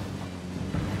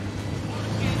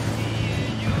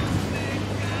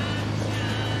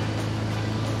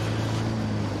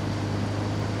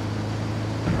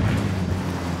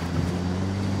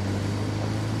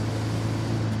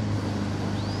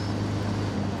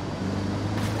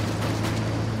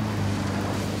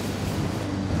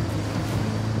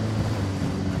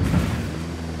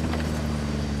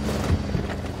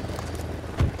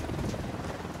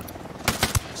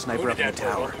 Sniper up in the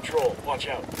tower. Control. Watch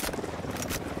out.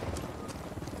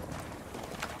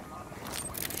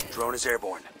 Drone is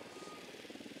airborne.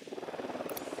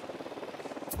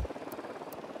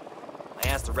 I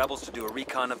asked the rebels to do a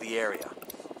recon of the area.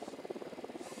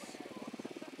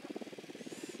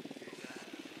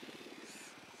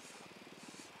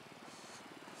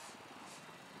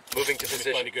 Moving to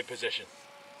position. Find a good position.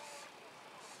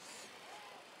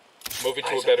 Moving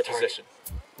to a better position.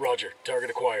 Roger.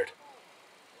 Target acquired.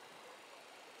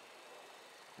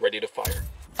 Ready to fire.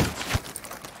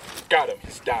 Got him.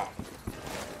 He's down.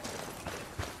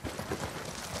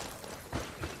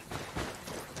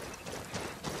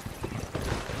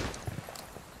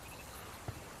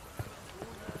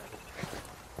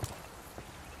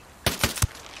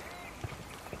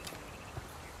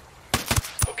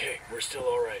 Okay, we're still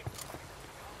all right.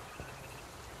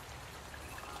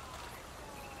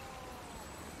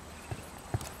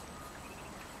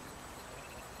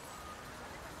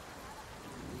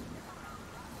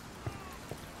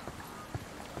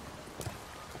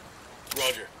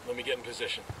 Roger, let me get in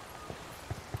position.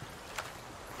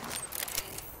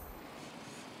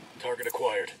 Target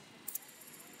acquired.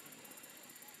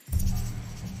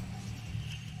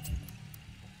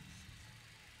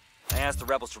 I asked the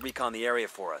rebels to recon the area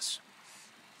for us.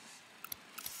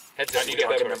 Heads up, I need a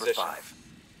better number position. 5.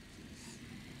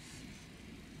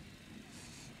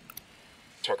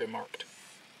 Target marked.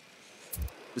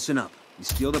 Listen up. We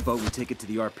steal the boat, we take it to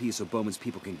the RP so Bowman's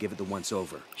people can give it the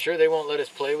once-over. Sure they won't let us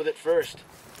play with it first.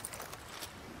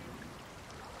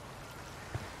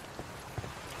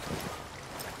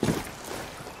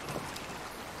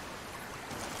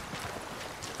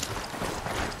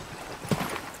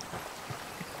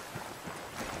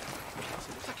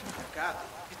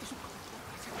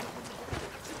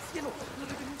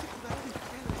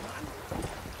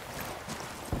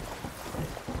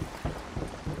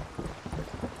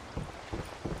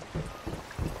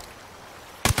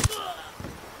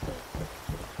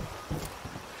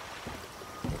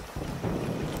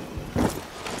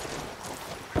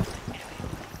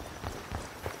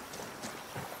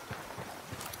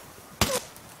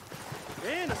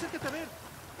 ven, acércate a ver.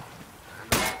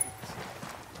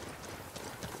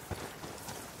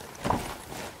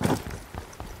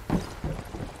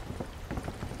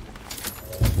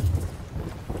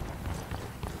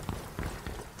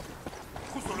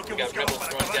 We got rebels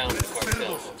throwing down the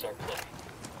cartel. That's our play.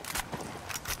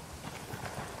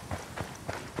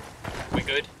 We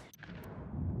good?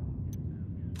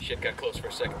 Shit got close for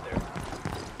a second there.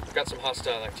 Got some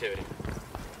hostile activity.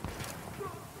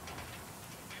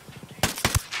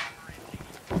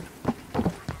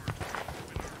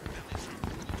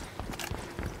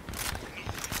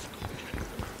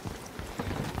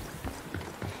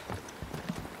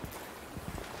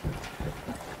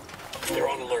 They're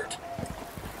on alert.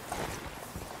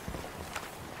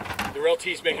 Their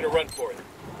LT's making a run for it.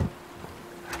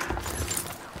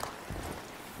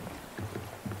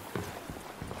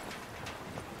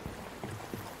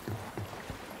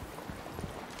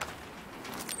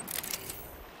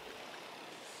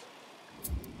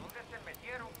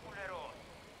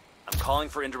 I'm calling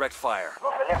for indirect fire.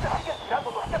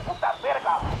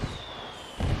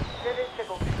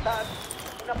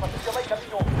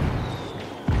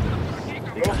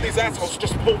 Most of these assholes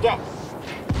just pulled up.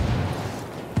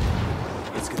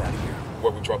 Let's get out of here.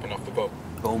 Where we dropping off the boat?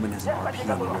 Bowman has an RP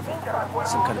on the river.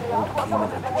 Some kind of old Caiman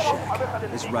hunter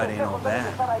shack. This ride ain't all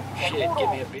bad. Shit, give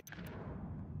me a beat.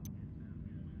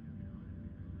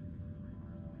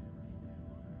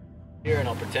 Here, and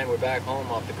I'll pretend we're back home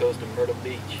off the coast of Myrtle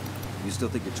Beach. You still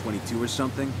think you're 22 or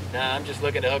something? Nah, I'm just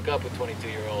looking to hook up with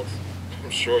 22-year-olds. I'm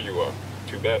sure you are.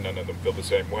 Too bad none of them feel the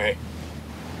same way.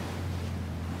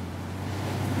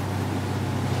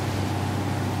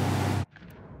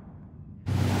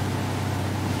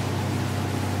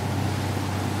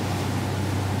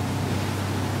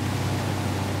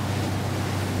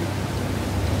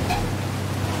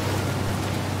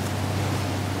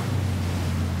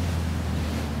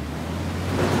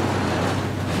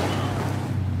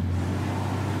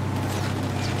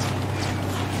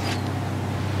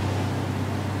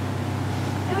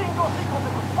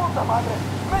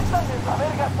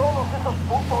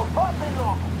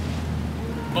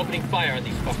 Opening fire on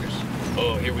these fuckers.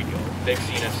 Oh, here we go. They've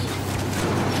seen us.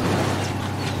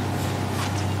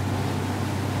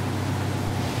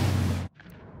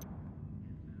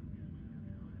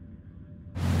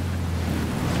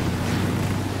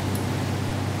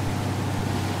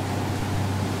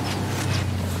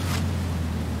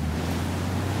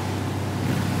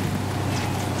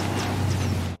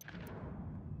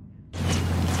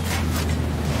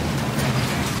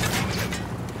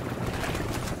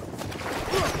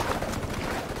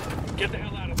 Get the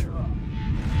hell out of there.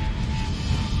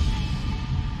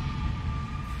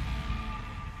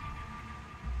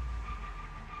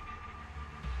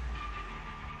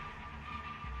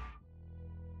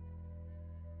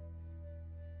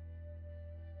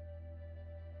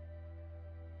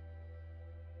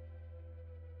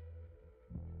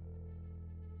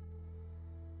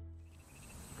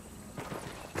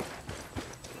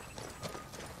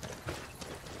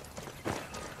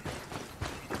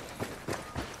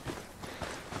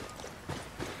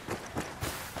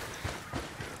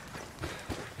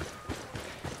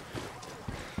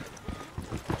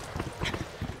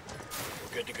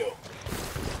 Good to go.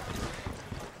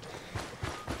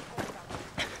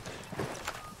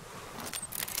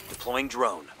 Deploying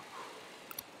drone.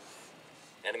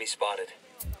 Enemy spotted.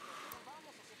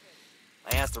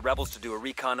 I asked the rebels to do a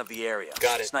recon of the area.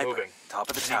 Got it. Sniper, Moving. top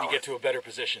of the Need tower. to get to a better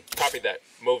position. Copy that.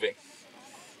 Moving.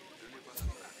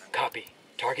 Copy.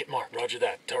 Target marked. Roger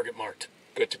that. Target marked.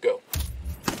 Good to go.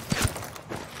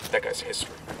 That guy's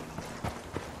history.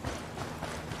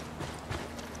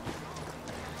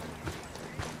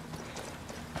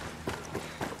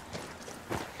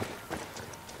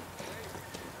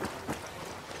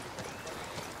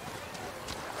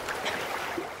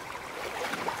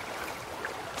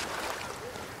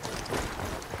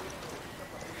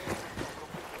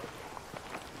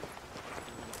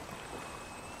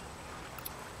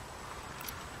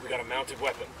 We got a mounted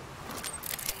weapon.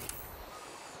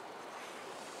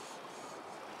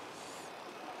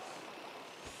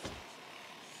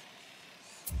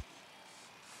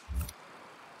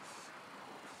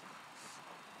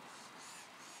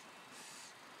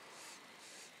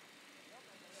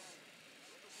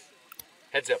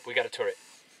 Heads up, we got a turret.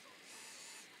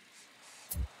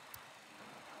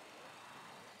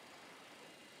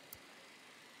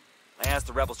 I asked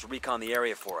the rebels to recon the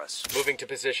area for us. Moving to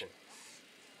position.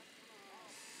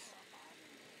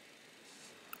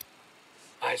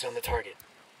 Eyes on the target.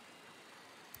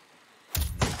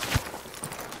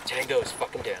 Tango is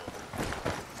fucking down.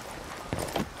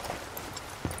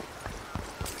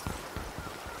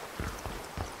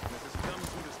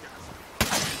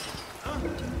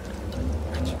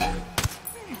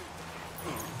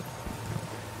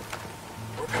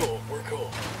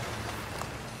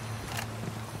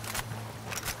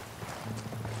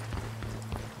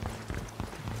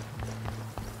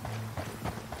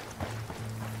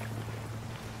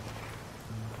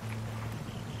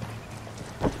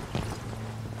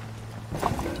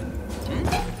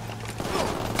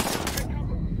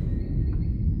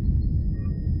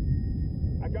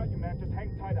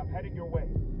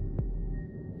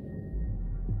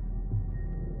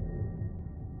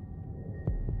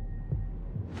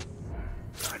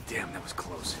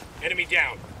 Enemy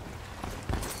down.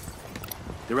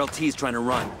 Their LT's trying to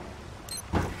run.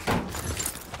 You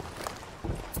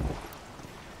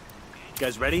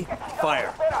guys ready?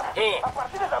 Fire.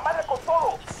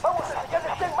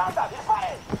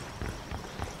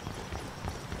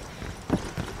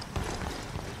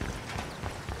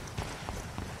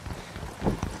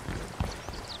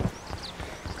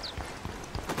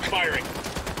 Firing.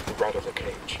 Right of the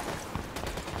cage.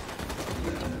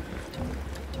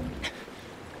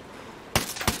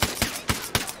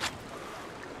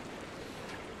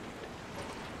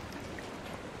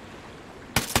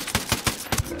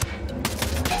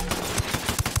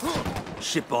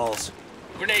 Shitballs.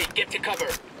 Grenade, get to cover.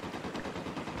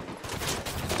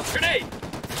 Grenade!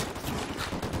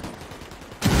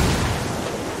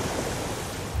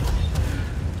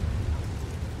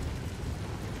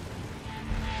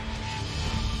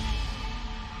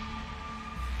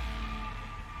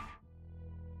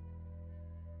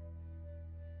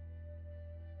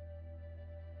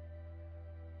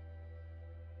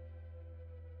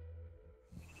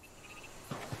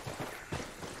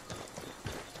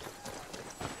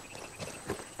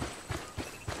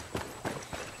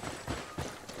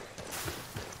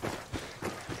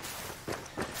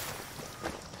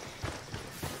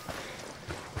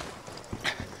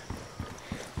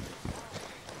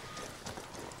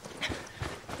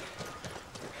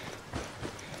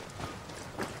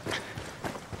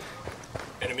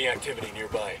 Enemy activity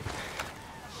nearby.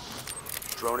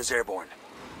 Drone is airborne.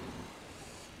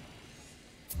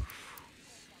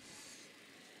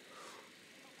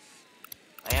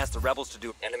 I asked the rebels to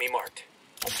do... Enemy marked.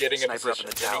 I'm getting in Sniper up in position.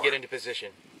 the tower. Let me get into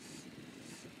position.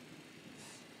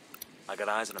 I got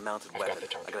eyes on a mounted I've got weapon. the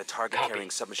target. I got a target Copy. carrying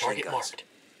submachine Target guns. marked.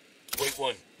 Wait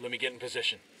one. Let me get in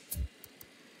position.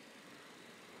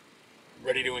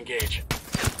 Ready to engage.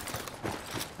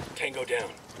 Tango down.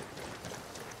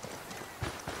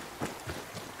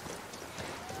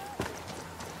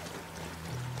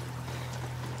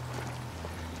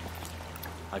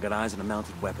 I got eyes on a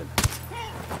mounted weapon.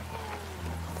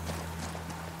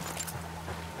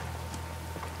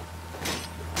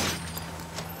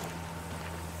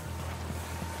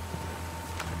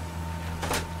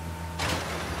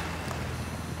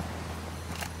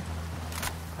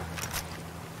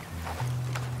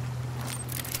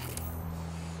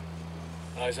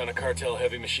 Eyes on a cartel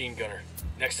heavy machine gunner.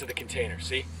 Next to the container,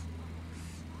 see?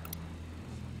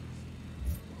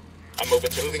 I'm moving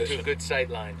to Moving to a position. good sight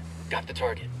line. Got the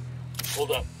target.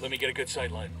 Hold up. Let me get a good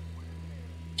sight line.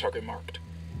 Target marked.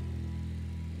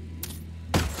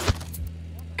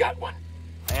 Got one.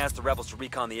 I asked the rebels to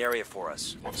recon the area for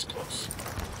us. That was close.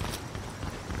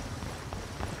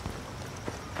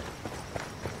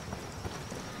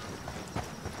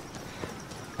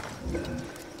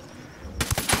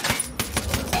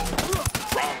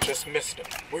 Ron just missed him.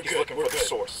 We're He's good, looking we're for the good.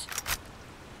 source.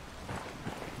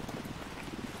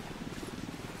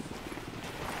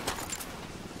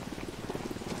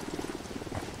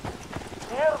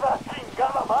 ¡Mierda,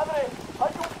 chingada madre!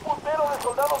 ¡Hay un putero de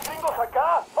soldados gringos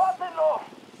acá! ¡Mátenlos!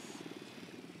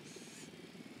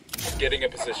 I'm getting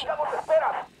in position. ¡Ya nos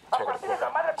esperan! ¡A Target partir de la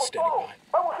madre acquired. con Standing todo! by.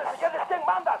 ¡Vamos a enseñarles quién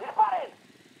manda! ¡Disparen!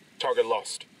 Target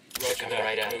lost. Roger that.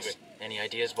 right ass. Moving. Any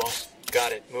ideas, boss?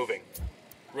 Got it. Moving.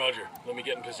 Roger. Let me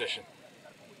get in position.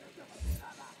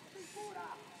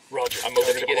 Roger. I'm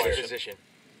moving Let to me get in position. position.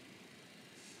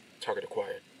 Target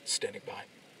acquired. Standing by.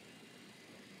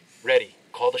 Ready.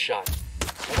 Call the shot.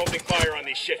 I'm opening fire on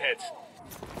these shitheads.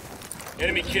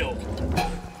 Enemy killed.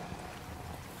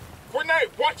 Grenade!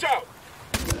 Watch out!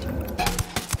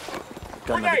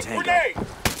 Got another Grenade! tango. Grenade!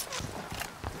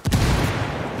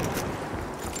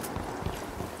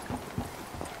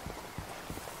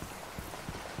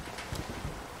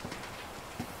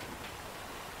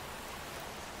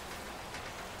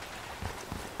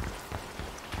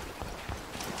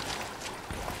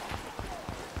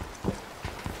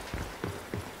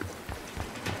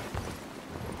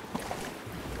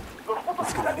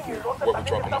 Let's get out of here. Where we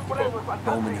dropping off the boat?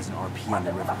 Bowman has an RP on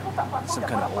the river. Some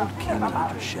kind of old Caiman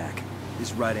hunter shack.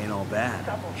 This ride ain't all bad.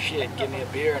 Shit, give me a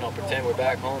beer and I'll pretend we're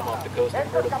back home off the coast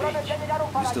of Myrtle Beach.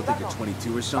 You still think you're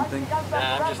 22 or something?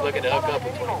 Nah, I'm just looking to hook up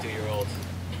with 22-year-olds.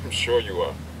 I'm sure you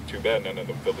are. Too bad none of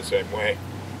them feel the same way.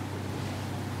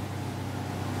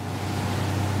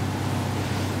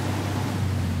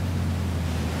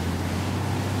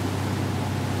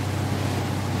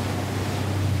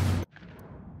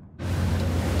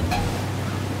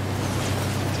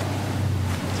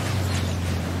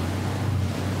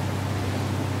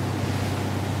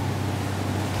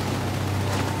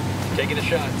 Taking a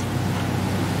shot.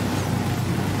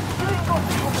 ¡Gringos,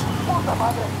 hijos de su puta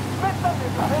madre!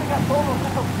 ¡Métanles la verga a todos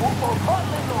esos putos!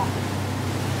 ¡Mátenlos!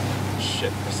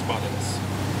 Shit, they spotted us.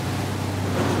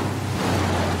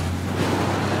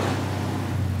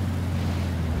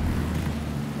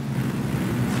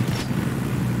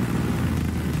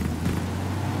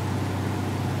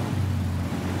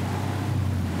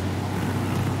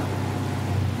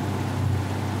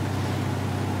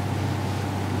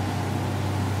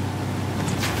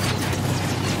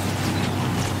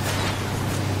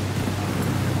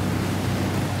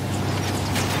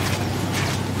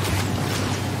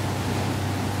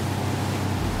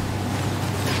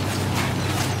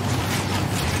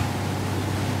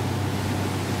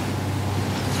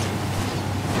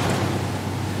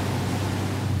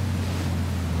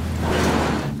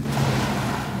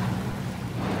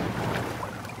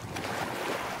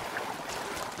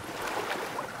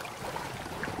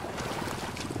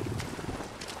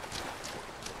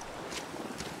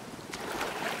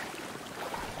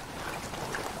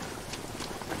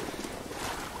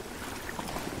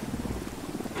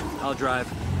 I'll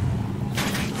drive.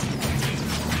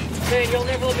 Man, you'll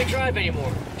never let me drive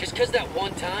anymore. Just 'cause that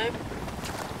one time?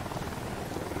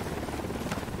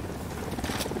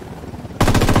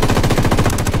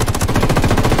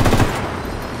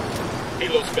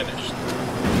 Halo's finished.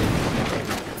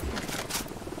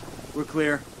 We're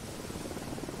clear.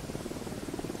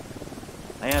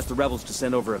 I asked the rebels to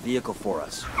send over a vehicle for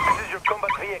us. This is your combat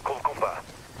vehicle, compa.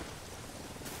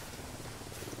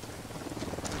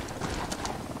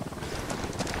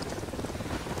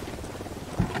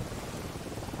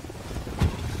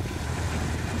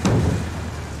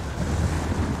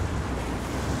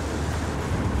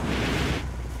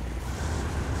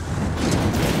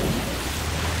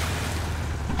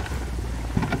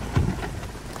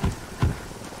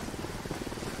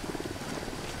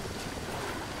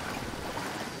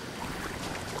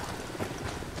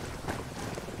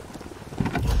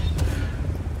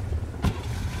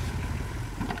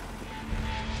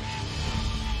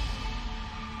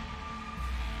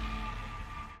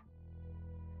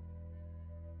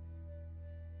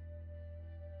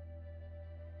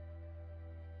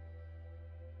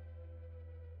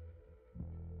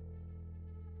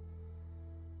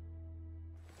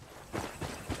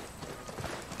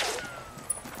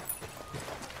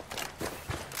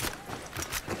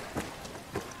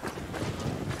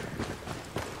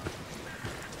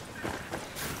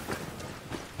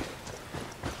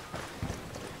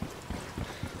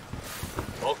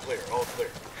 All clear, all clear.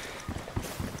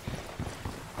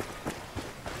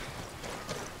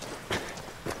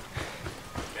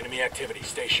 Enemy activity,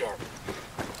 stay sharp.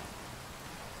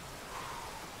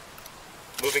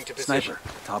 Moving to position. Sniper,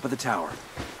 top of the tower.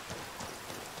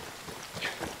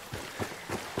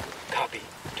 Copy.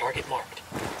 Target marked.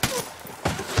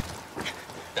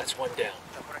 That's one down.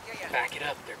 Back it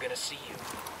up, they're gonna see you.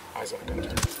 Eyes on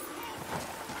gunner.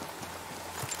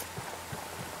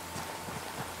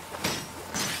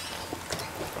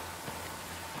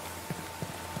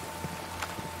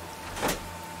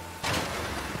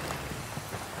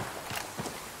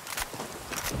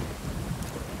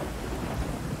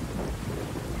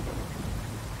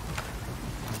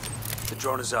 The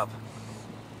drone is up.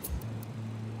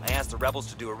 I asked the rebels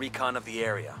to do a recon of the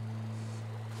area.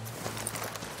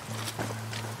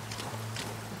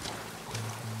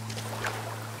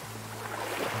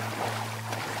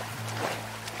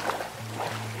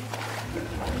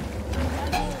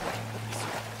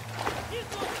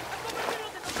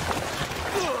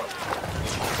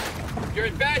 You're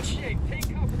in bad shape.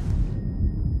 Take cover.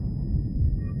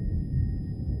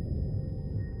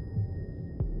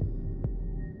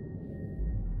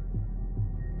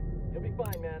 You'll be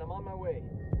fine, man. I'm on my way.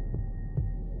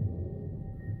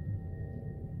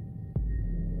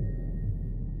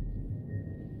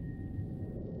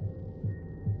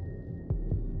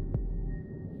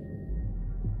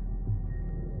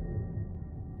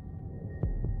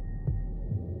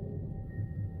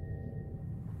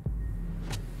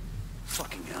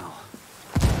 Fucking hell.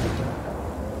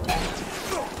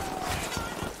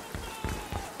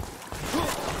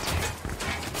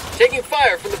 Taking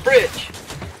fire from the bridge.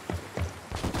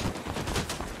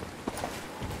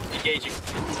 Engaging.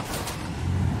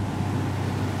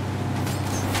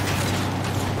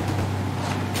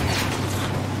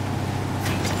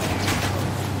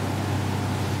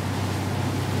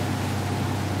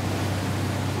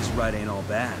 This ride ain't all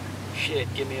bad.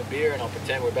 Shit, give me a beer and I'll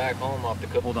pretend we're back home off the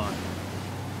cook. Hold on.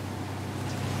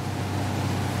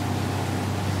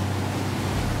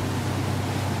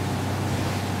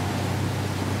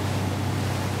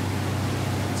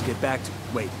 Let's get back to...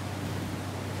 Wait.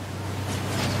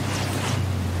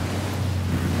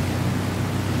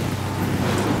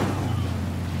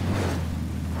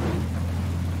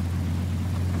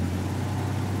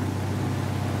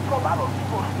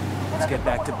 get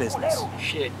back to business.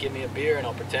 Shit, give me a beer and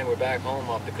I'll pretend we're back home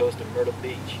off the coast of Myrtle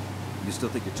Beach. You still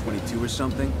think you're 22 or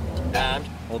something? Nah,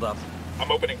 Hold up. I'm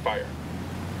opening fire.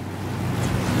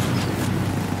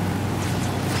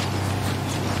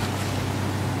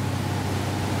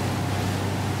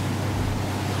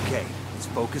 Okay, let's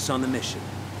focus on the mission.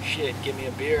 Shit, give me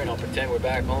a beer and I'll pretend we're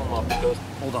back home off the coast.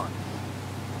 Hold on.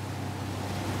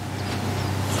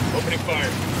 Opening fire.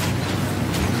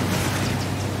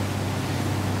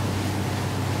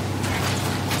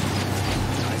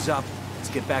 Eyes up. Let's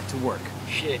get back to work.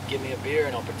 Shit, give me a beer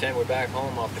and I'll pretend we're back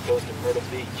home off the coast of Myrtle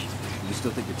Beach. You still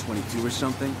think you're 22 or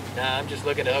something? Nah, I'm just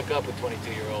looking to hook up with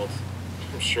 22-year-olds.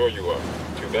 I'm sure you are.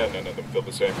 Too bad none of them feel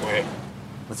the same way.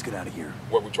 Let's get out of here.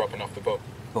 Where we dropping off the boat?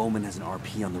 Bowman has an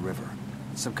RP on the river.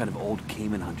 Some kind of old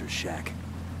Caiman hunter's shack.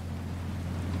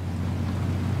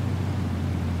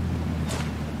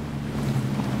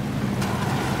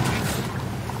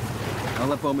 I'll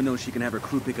let Bowman know she can have her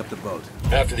crew pick up the boat.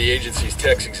 After the agency's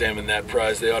techs examine that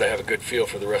prize, they ought to have a good feel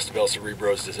for the rest of El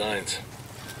Cerebro's designs.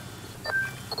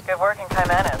 Good work in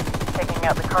Caimanes. Taking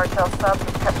out the cartel subs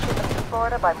has cut shipments to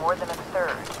Florida by more than a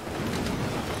third.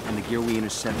 And the gear we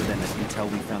intercepted and the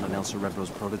intel we found on El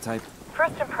Cerebro's prototype?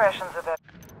 First impressions of that.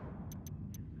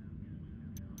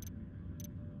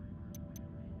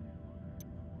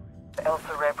 El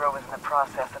Cerebro is in the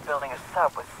process of building a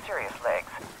sub with serious legs.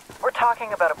 We're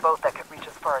talking about a boat that could reach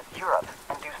as far as Europe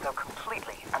and do so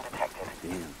completely undetected.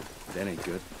 Damn, that ain't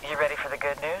good. You ready for the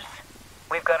good news?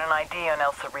 We've got an ID on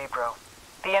El Cerebro.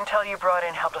 The intel you brought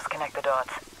in helped us connect the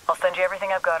dots. I'll send you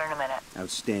everything I've got in a minute.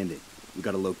 Outstanding. We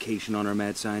got a location on our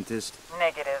mad scientist?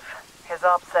 Negative. His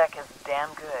OPSEC is damn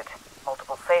good.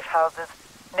 Multiple safe houses.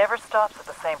 Never stops at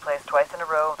the same place twice in a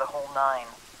row, the whole nine.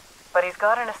 But he's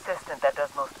got an assistant that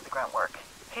does most of the grunt work.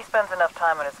 He spends enough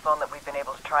time on his phone that we've been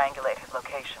able to triangulate his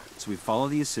location. So we follow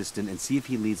the assistant and see if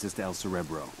he leads us to El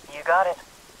Cerebro. You got it.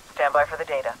 Stand by for the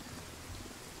data.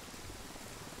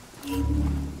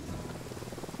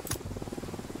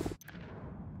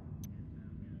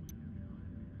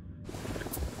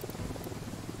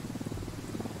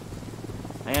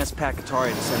 I asked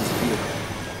Pacatari to send us a vehicle.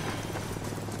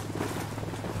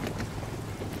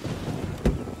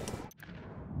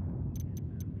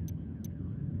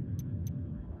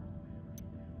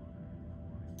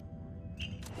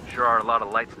 Sure are a lot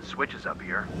of lights and switches up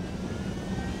here.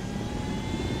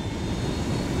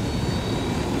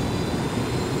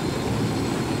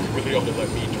 Really ought to let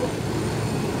me drive.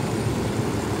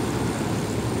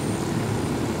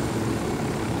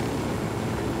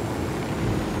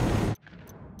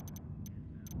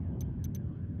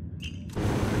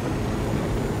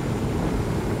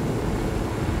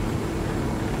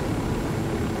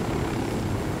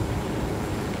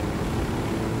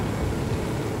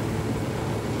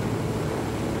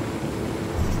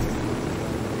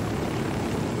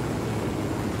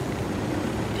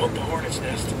 Poke the hornet's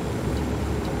nest.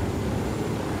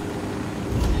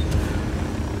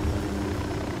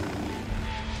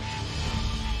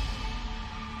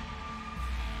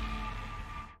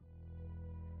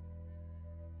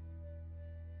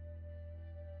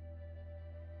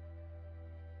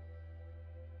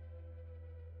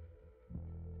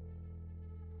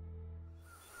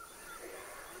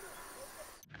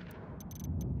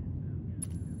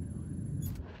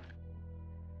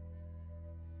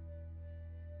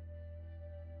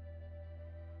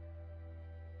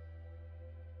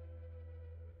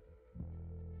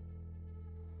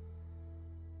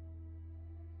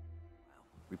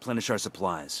 Replenish our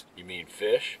supplies. You mean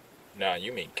fish? Nah,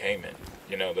 you mean caiman.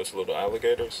 You know, those little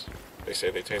alligators? They say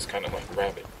they taste kind of like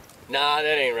rabbit. Nah,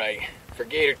 that ain't right. For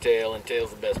gator tail, and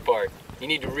tail's the best part. You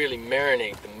need to really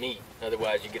marinate the meat,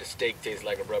 otherwise you get a steak taste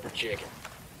like a rubber chicken.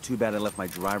 Too bad I left my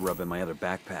dry rub in my other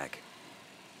backpack.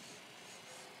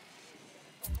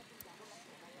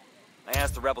 I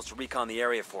asked the rebels to recon the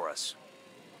area for us.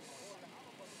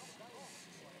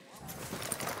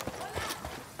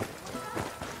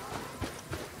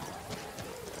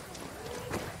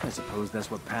 I suppose that's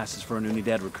what passes for an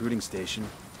Unidad recruiting station.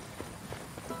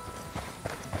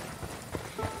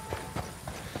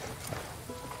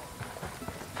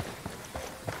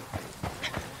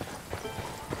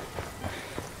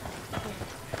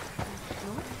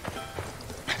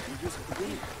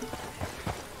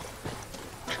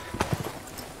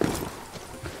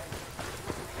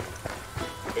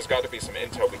 There's got to be some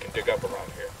intel we can dig up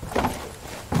around here.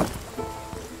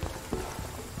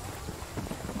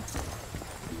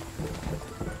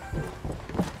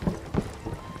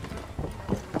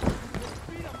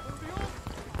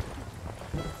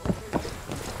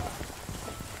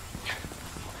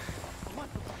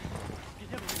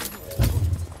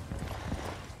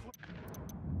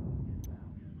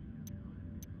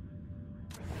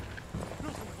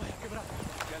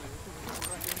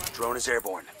 Drone is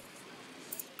airborne.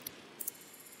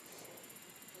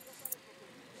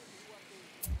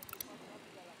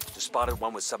 Just spotted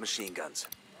one with submachine guns.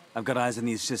 I've got eyes on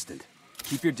the assistant.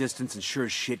 Keep your distance and sure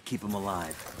as shit keep him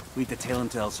alive. We need to tail him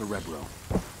to El Cerebro.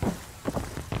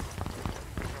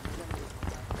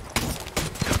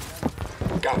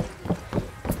 Got it.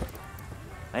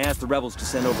 I asked the rebels to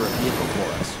send over a vehicle for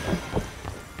us.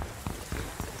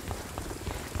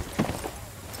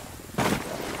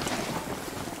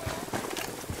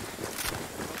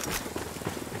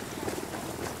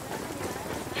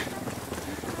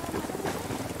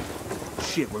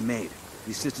 Shit, we're made.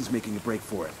 The assistant's making a break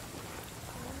for it.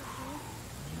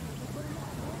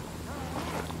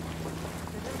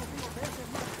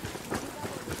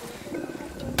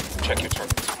 Check your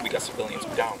targets. We got civilians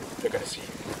down. They're gonna see you.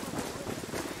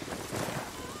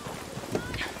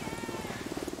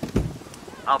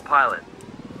 I'll pilot.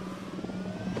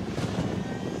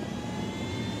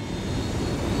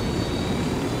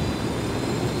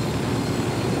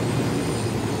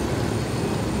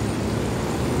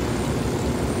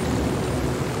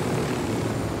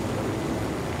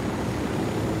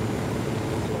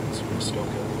 We're still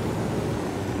good.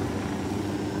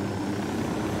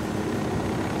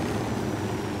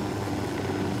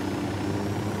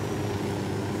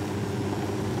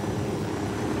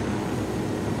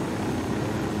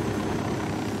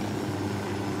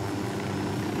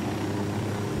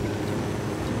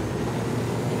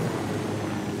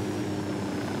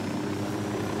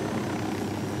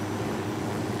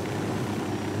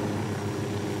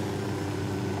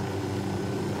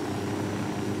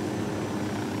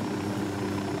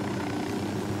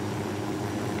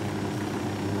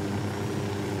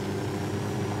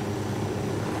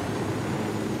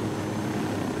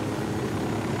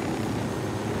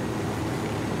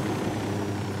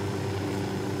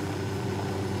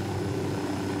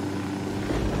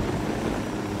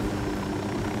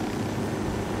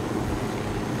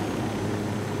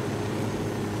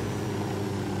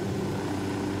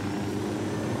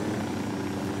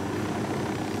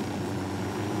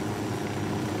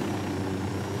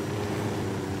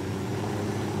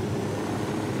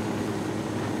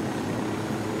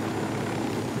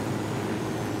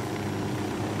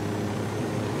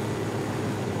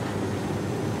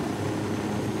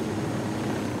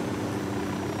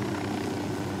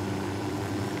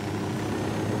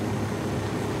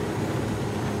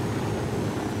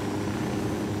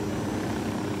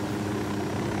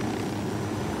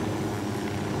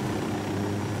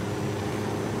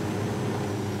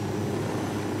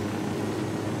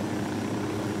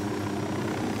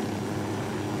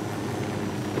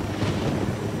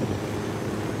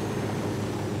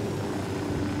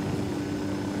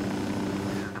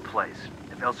 Place.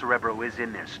 If El Cerebro is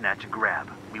in there, snatch and grab.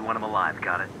 We want him alive,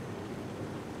 got it?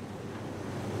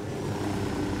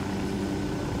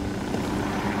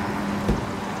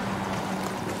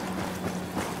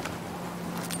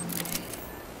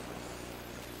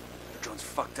 The drone's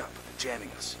fucked up. They're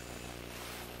jamming us.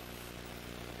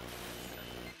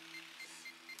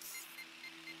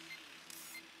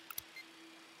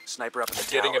 Sniper up in the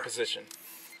tower. Getting a position.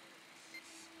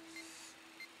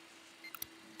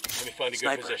 Let me find a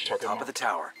good position. Top of the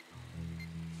tower.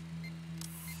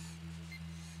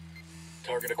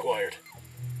 Target acquired.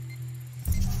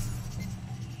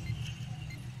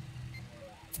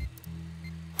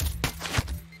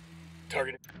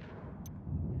 Target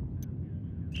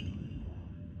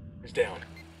is down.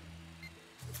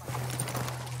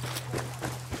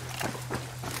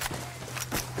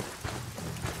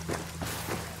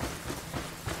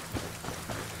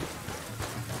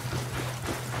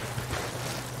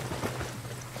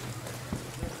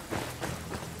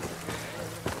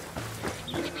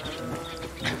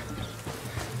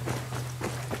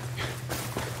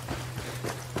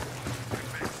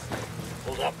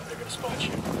 Up, they're gonna spot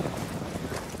you.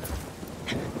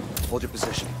 Hold your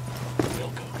position. They'll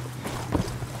go.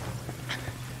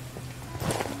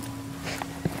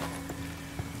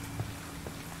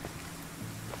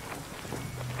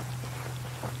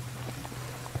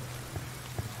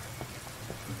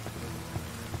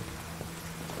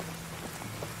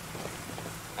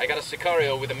 I got a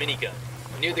Sicario with a minigun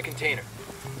near the container.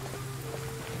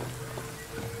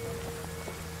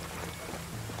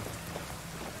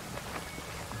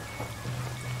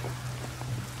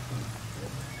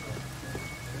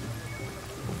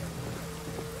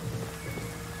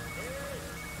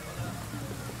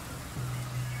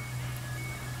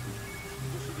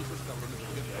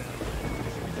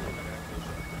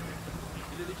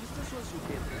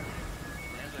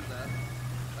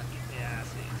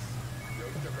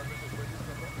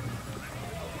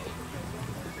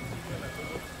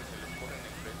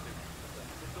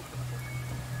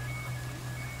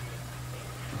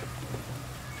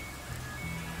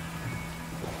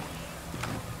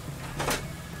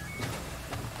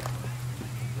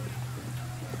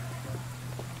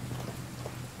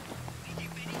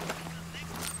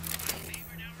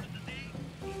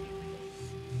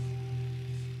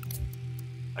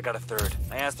 I got a third.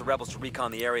 I asked the rebels to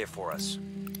recon the area for us.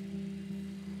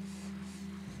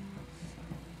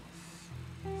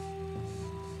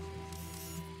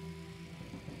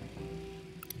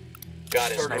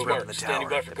 Got it. Sniper up in the Standing tower.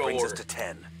 by for That go brings us order. to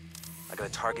 10. I got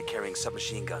a target carrying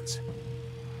submachine guns.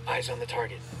 Eyes on the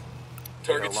target.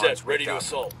 Target set, ready to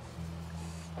assault.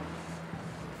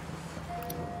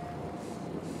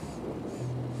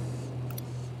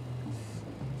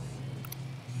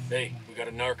 Hey, we got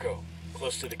a narco.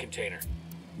 Close to the container.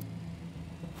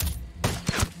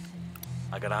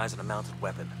 I got eyes on a mounted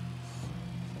weapon.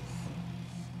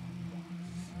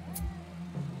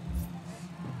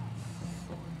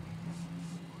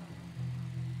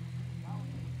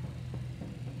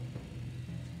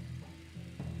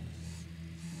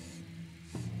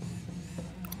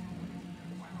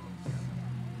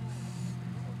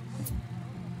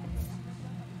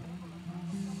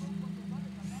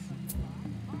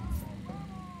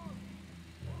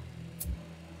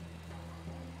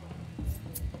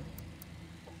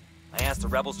 I asked the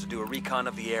rebels to do a recon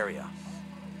of the area.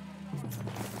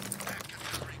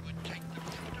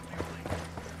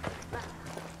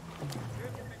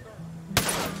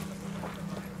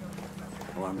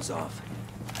 Alarm is off.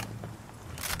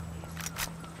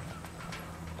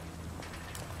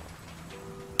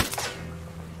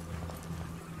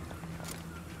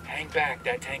 Hang back,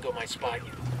 that tango might spot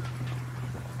you.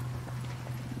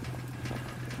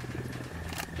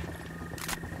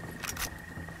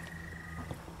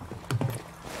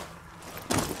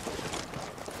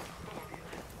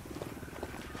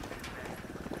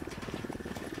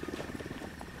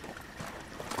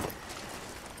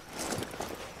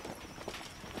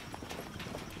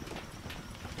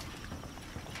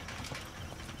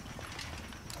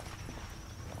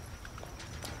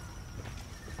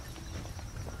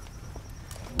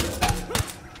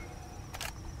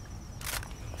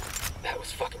 That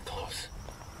was fucking close.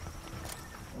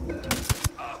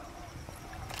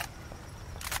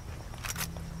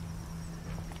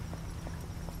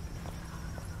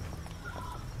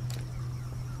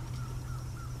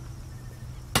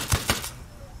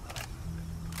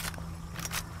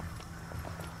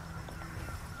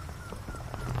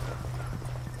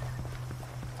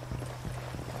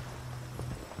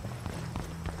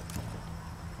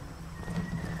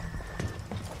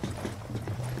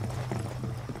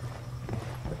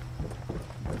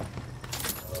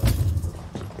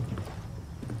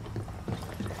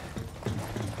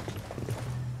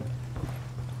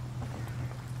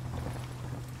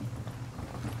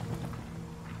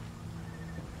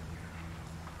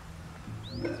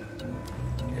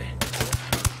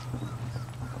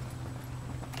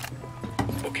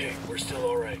 Okay, we're still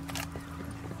all right.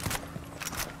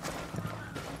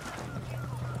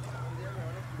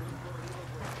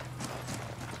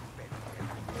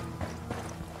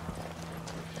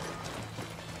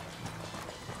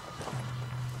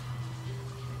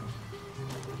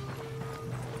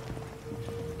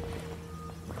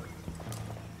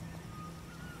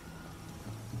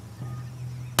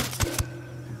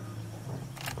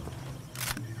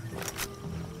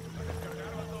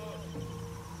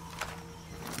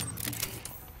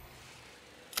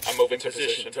 I'm moving to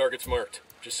position. Target's marked.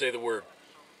 Just say the word.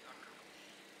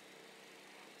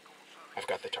 I've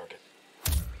got the target.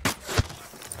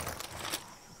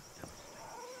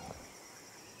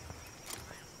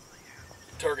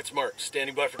 Target's marked.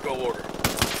 Standing by for go order.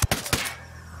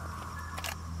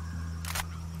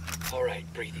 All right,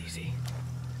 breathe easy.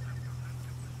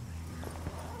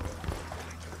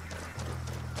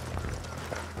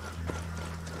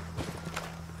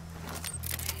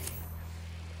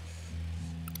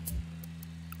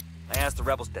 I asked the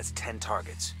rebels, that's 10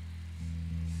 targets.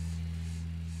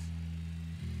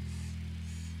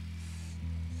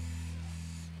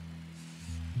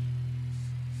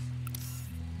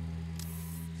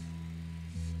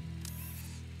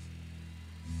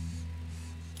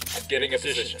 I'm getting a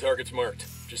position. Target's marked.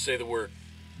 Just say the word.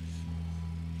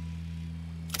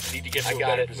 I need to get to a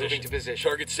better position. Moving to position.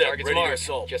 Target set. Target's ready marked. to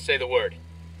assault. Just say the word.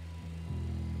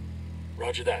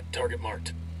 Roger that. Target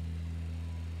marked.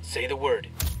 Say the word.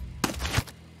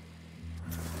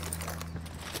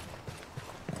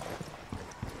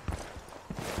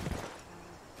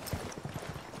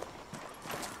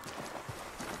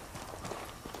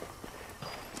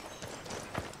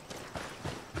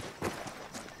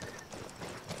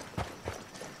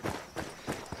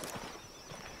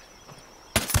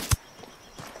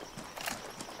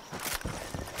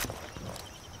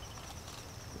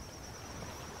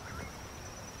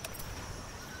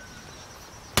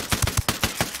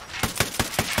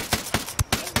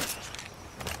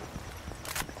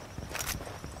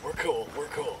 We're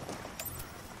cool.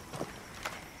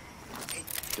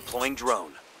 Deploying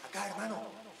drone.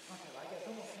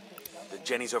 The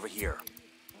Jenny's over here.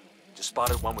 Just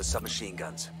spotted one with submachine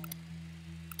guns.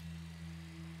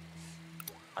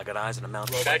 I got eyes on a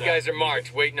mountain. Bad guys are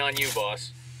marked, waiting on you,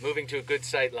 boss. Moving to a good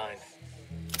sight line.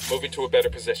 Moving to a better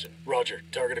position. Roger.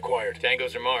 Target acquired.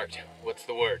 Tangos are marked. What's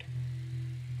the word?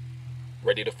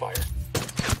 Ready to fire.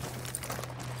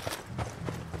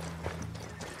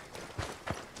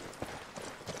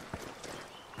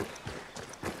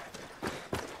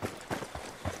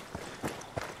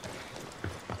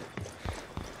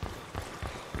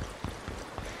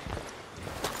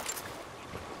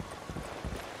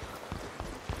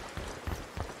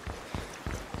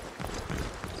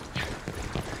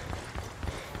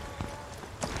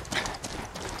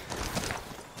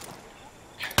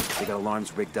 They got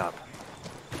alarms rigged up.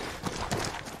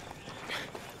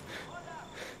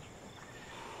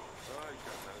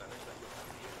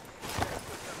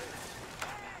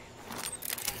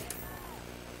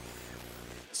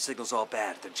 The signal's all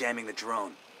bad. They're jamming the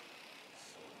drone.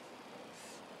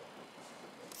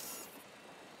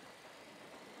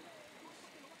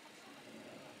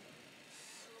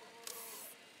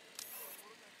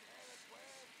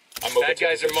 Bad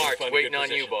guys are marked, waiting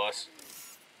on you, boss.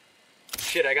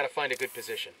 Shit, I gotta find a good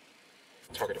position.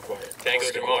 Target acquired.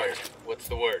 Tangos are marked. What's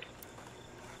the word?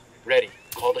 Ready.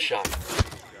 Call the shot.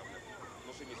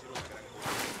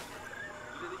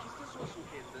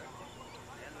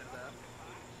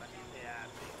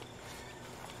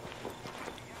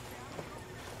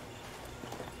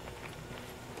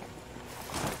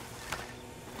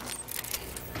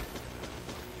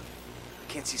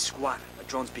 Can't see squat. A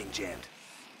drone's being jammed.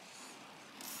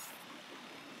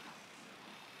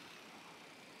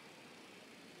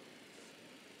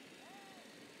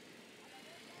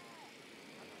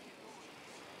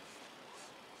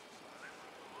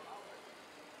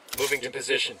 Moving to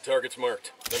position. Target's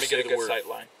marked. Let me get a good sight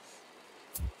line.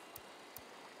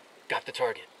 Got the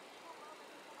target.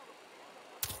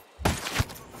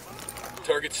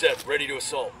 Target set. Ready to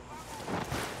assault.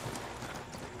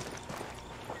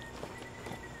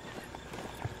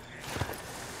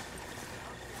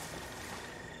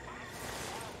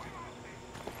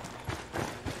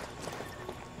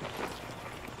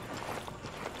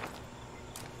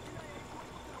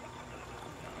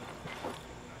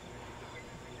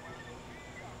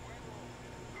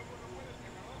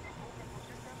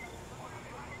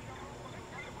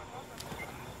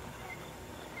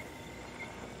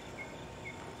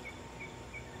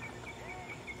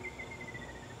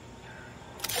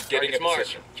 Getting a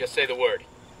position. Just say the word.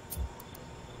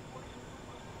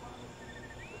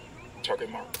 Target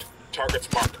marked. Target's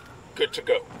marked. Good to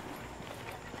go.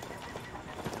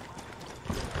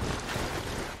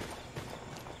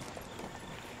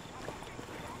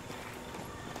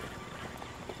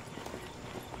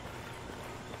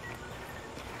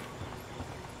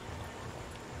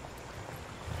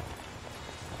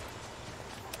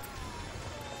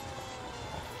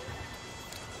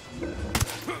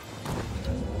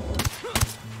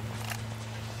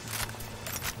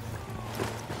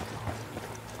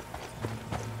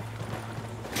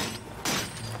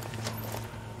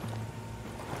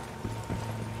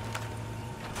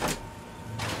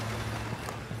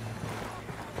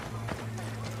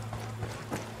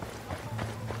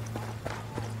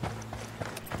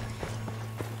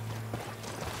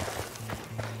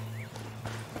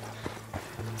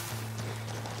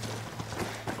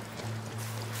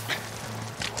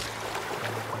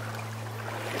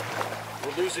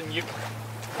 We're losing you.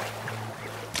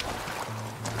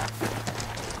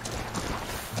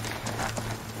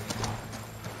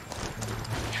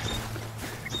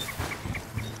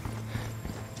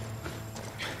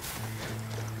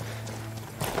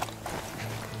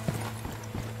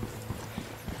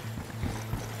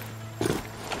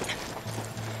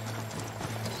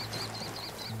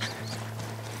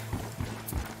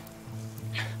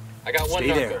 I got one Stay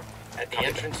narco there. at the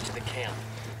entrance to the camp.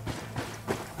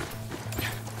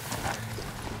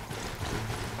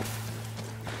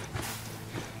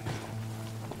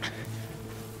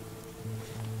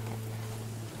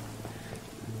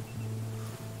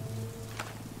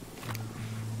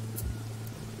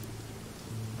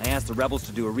 I asked the rebels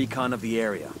to do a recon of the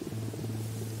area.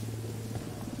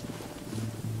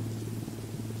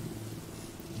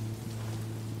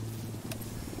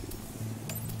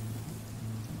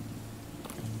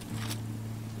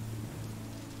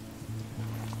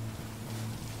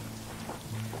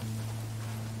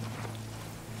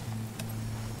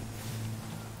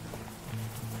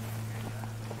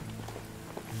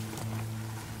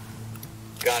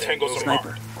 Got it. Tangos are Sniper,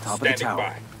 marked. top of the Standing tower.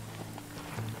 by.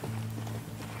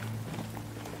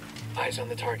 Eyes on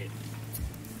the target.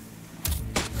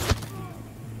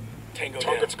 Tango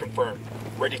Target's down. Confirmed.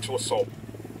 Ready to assault.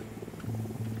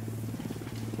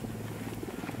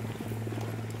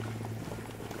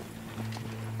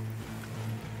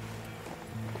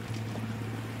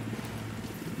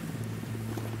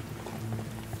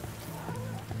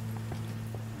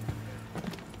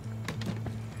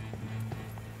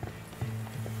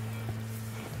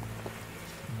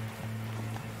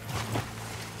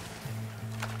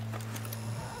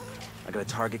 I got a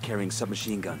target carrying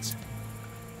submachine guns.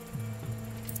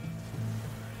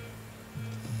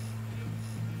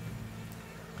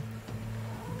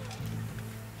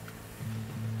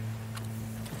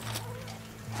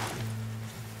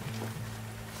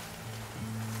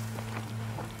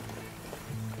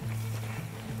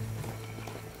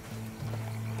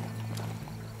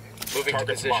 Moving to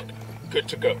position. Locked. Good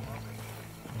to go.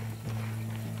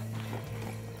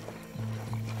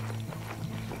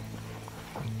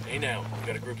 Hey now, we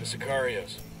got a group of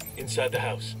Sicarios. Inside the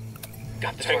house.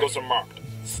 Got the Tangos are marked.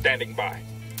 Standing by.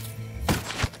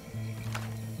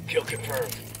 Kill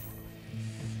confirmed.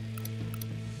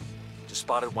 Just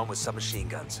spotted one with submachine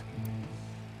guns.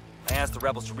 I asked the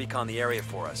rebels to recon the area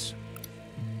for us.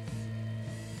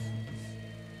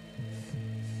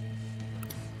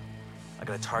 I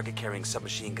got a target carrying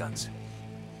submachine guns.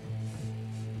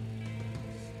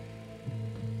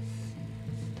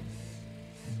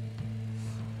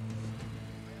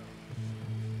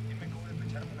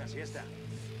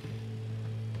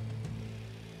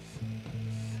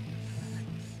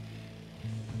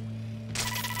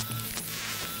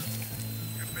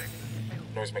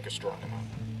 Noisemaker strong.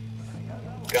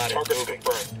 Got it. Target's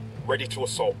confirmed. Ready to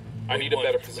assault. I need a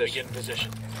better position. Get in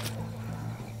position.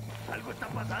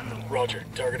 Roger.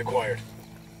 Target acquired.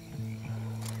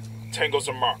 Tangos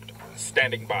are marked.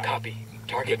 Standing by. Copy.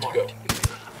 Target Good marked.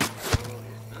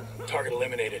 to go. Target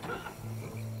eliminated.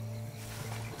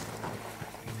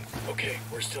 Okay,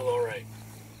 we're still all right.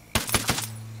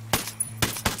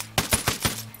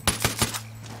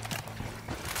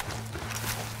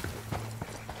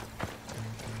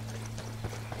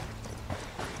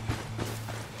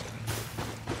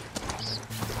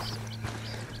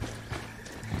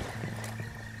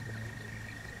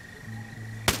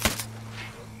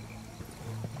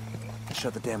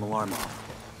 Shut the damn alarm off.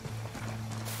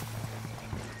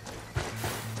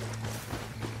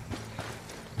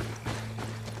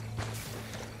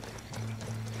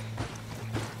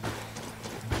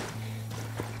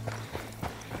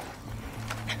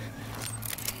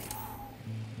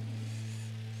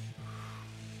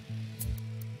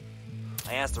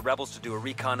 I asked the rebels to do a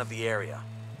recon of the area.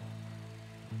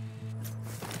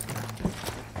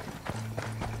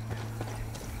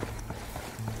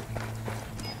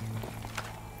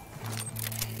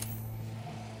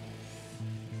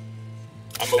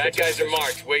 Bad guys are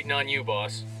marked, waiting on you,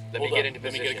 boss. Let me get into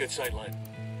position. Let me get a good sight line.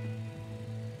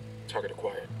 Target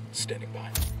acquired. Standing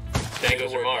by.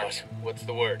 Tangos are marked. What's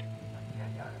the word?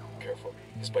 Careful.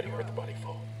 His buddy heard the body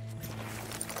fall.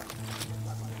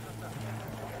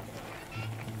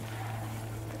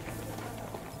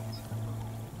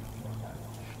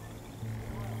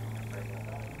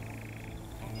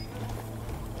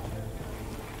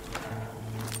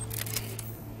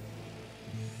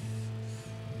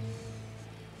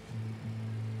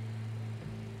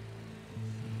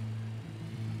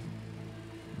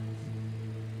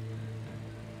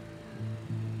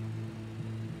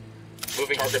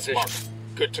 Moving to Target's position. marked.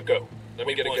 Good to go. Let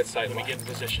me get a good sight line. Let me get in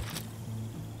position.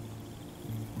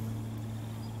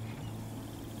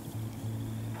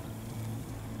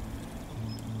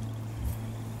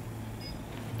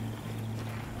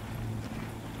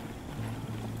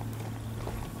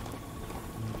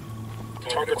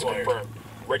 Target's confirmed.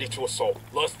 Ready to assault.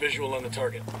 Lost visual on the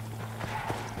target.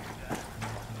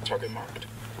 Target marked.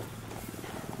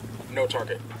 No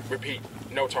target. Repeat.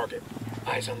 No target.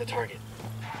 Eyes on the target.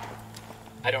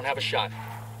 I don't have a shot.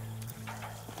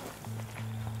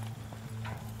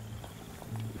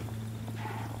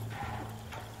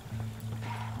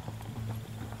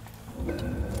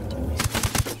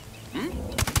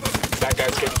 That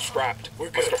guy's getting strapped.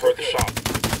 We're good. Must have heard the shot.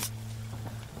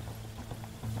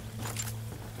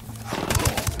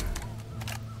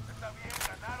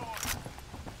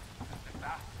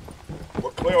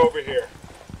 We're clear over here.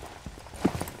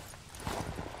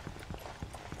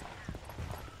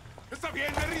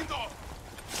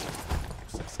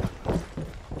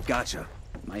 Gotcha.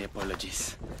 My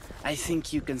apologies. I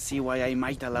think you can see why I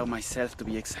might allow myself to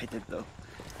be excited, though.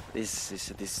 This is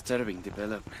a disturbing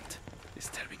development.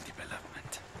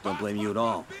 Don't blame you at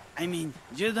all. I mean,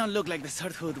 you don't look like the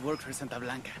sort who would work for Santa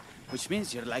Blanca, which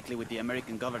means you're likely with the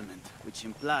American government, which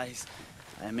implies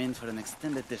I'm in for an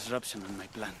extended disruption on my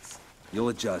plans. You'll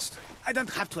adjust. I don't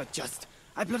have to adjust.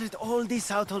 I plotted all this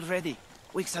out already.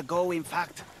 Weeks ago, in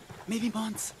fact. Maybe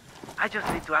months. I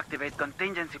just need to activate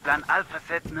contingency plan Alpha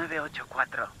Set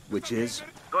 984. Which is?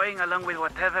 Going along with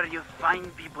whatever you fine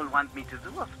people want me to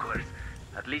do, of course.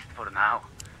 At least for now.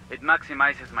 It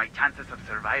maximizes my chances of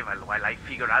survival while I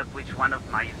figure out which one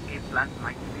of my escape plans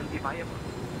might still be viable.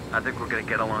 I think we're gonna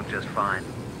get along just fine.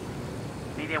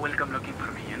 Lydia will come looking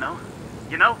for me, you know?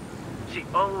 You know? She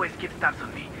always keeps tabs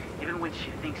on me, even when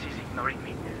she thinks she's ignoring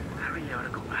me. I really ought to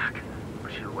go back, or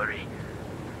she'll worry.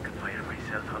 I could fire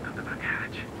myself out of the back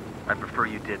hatch. I prefer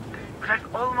you didn't. But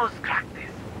I've almost cracked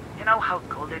this. You know how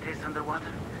cold it is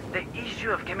underwater? The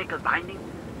issue of chemical binding?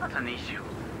 Not an issue.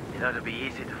 It ought to be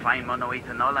easy to find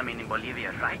monoethanolamine in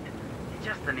Bolivia, right? It's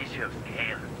just an issue of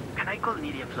scale. Can I call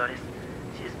Nidia Flores?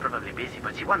 She's probably busy,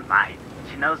 but she won't mind.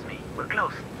 She knows me. We're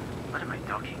close. What am I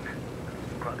talking?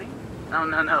 Scrubbing? No.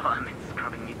 I mean,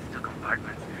 scrubbing needs 2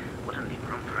 compartments. Wouldn't leave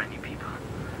room for any people.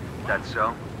 That's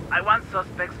so? I want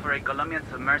suspects for a Colombian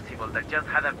submersible that just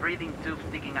had a breathing tube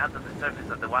sticking out of the surface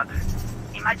of the water.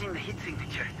 Imagine the heat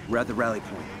signature. We're at the rally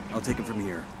point. I'll take him from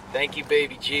here. Thank you,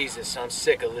 baby Jesus. I'm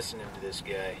sick of listening to this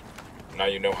guy. Now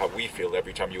you know how we feel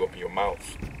every time you open your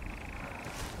mouth.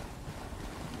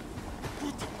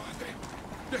 Puta madre.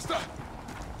 Ya está.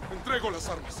 Entrego las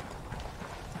armas.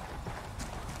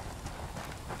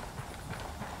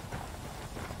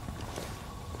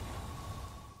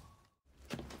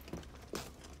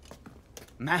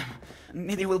 Ma'am,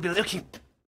 Nidia will be looking.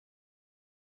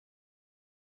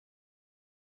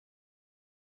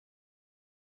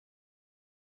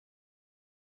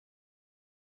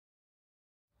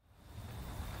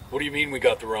 What do you mean we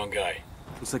got the wrong guy?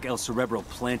 Looks like El Cerebro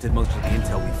planted most of the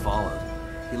intel we followed.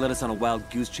 He led us on a wild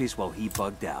goose chase while he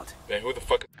bugged out. Then who the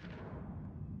fuck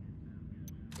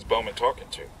is Bowman talking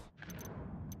to?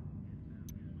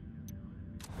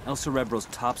 El Cerebro's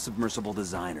top submersible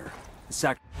designer.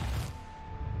 The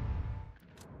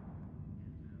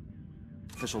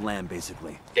official land,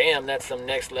 basically. Damn, that's some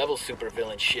next-level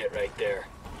supervillain shit right there.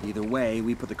 Either way,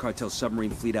 we put the cartel's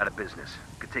submarine fleet out of business.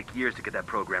 It could take years to get that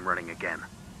program running again.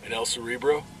 And El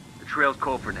Cerebro? The trail's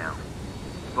cold for now.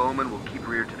 Bowman will keep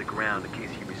her ear to the ground in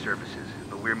case he resurfaces,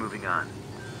 but we're moving on.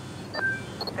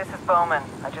 This is Bowman.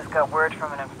 I just got word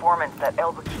from an informant that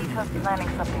El Baquita's planning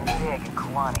something big in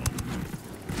Caimanes.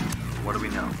 What do we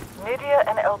know? Nidia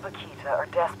and El Baquita are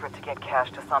desperate to get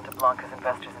cash to Santa Blanca's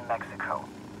investors in Mexico.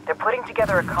 They're putting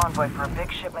together a convoy for a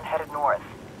big shipment headed north.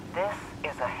 This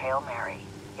is a Hail Mary.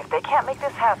 If they can't make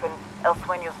this happen, El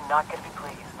Sueño's not going to be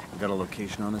pleased. Got a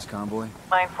location on this convoy?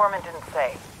 My informant didn't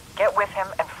say. Get with him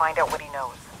and find out what he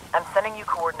knows. I'm sending you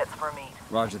coordinates for a meet.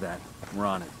 Roger that. We're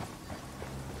on it.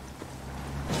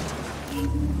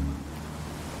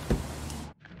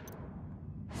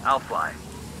 I'll fly.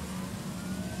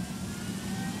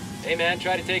 Hey man,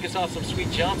 try to take us off some sweet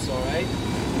jumps, alright?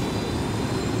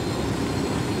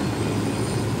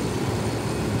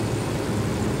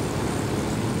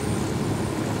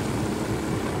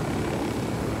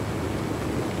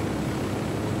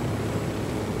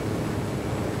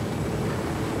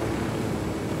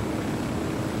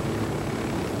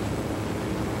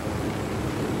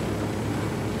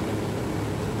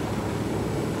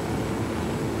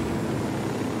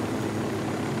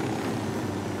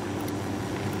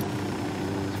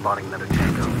 Spotting another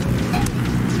tango.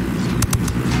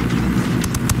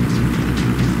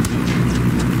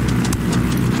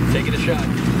 Taking a shot.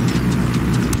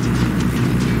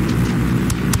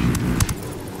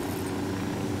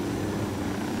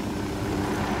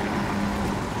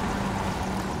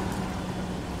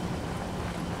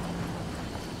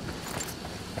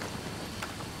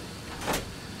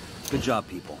 Good job,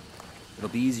 people. It'll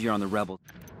be easier on the rebels.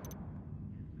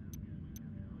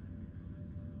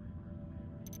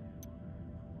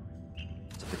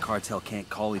 The cartel can't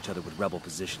call each other with rebel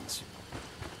positions.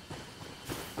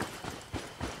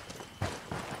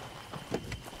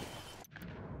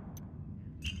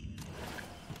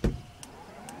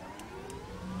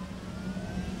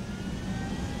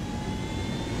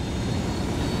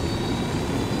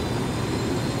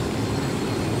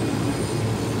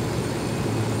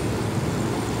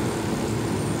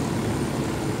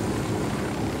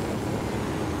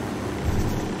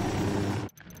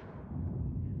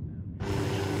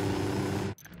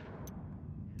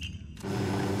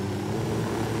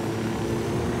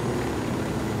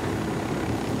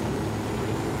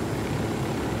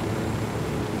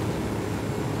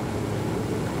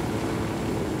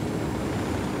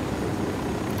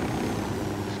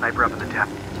 Sniper up in the tap.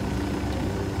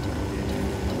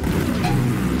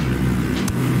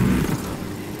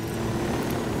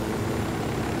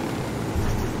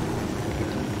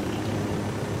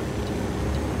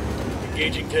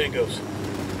 Engaging tangos.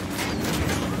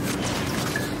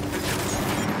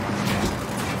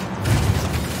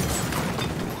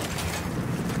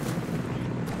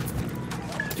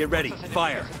 Get ready.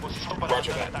 Fire.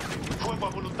 Roger that. Fuego a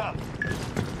voluntad.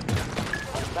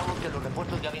 Avisamos que los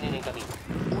refuerzos ya vienen en camino.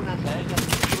 Únanse a ellas y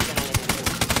destruyan al enemigo.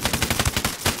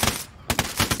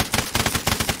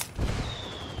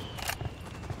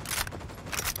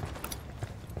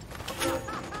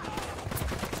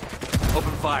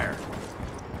 Open fire.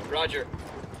 Roger.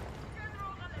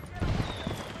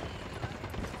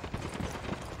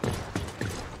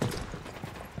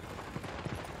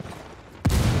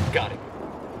 Got it.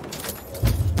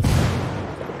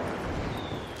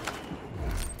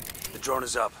 The drone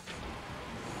is up.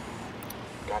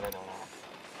 Got it.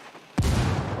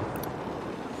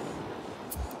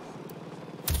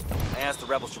 I asked the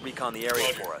rebels to recon the area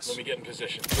Roger. for us. Let me get in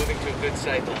position. Moving to a good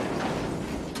sight line.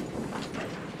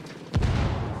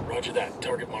 Roger that.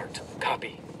 Target marked.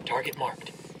 Copy. Target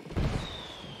marked.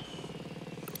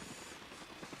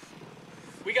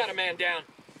 We got a man down.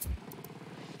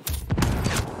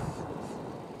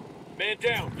 Man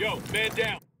down. Yo, man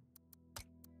down.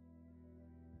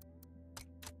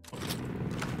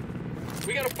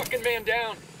 We got a fucking man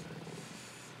down.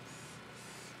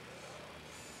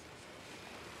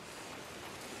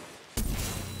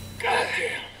 God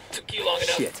damn. Took you long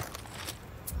enough. Shit.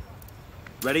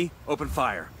 Ready? Open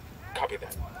fire. Copy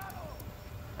that.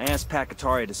 I asked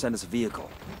Pakatari to send us a vehicle.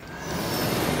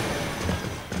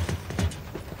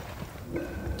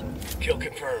 Kill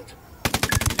confirmed.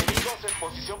 Enemigos en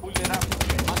posición vulnerable.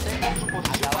 Mantengan su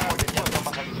posición para detectar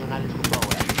tropas adicionales junto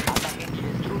ahora. Ataquen y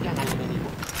destruyan al enemigo.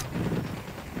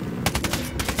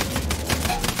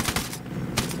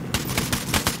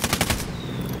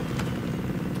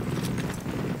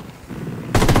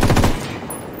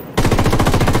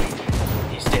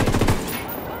 He's dead.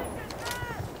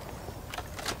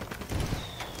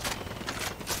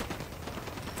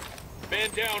 Man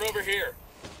down over here.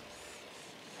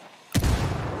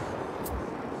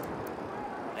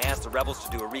 I asked the rebels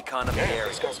to do a recon of the Damn, area.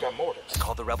 this guy's got mortars. I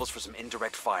called the rebels for some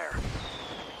indirect fire.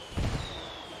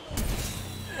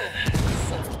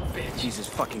 Son of a bitch. Jesus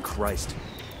fucking Christ.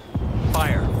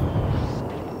 Fire.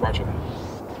 Roger that.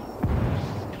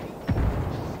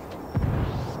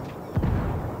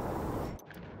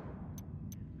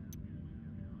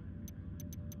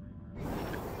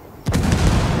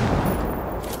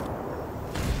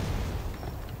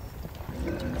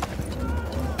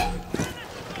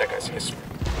 That guy's history.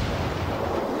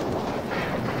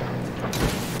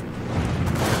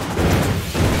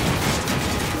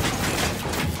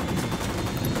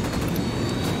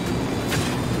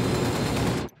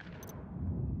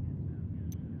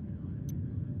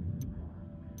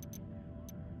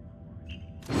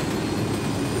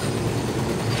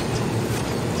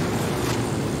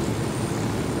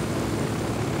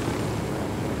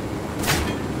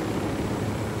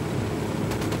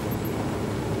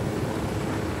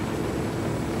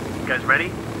 You guys ready?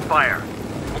 Fire.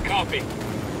 A copy.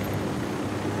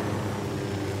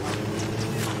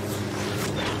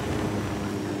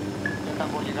 Están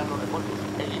por llegar los refuerzos.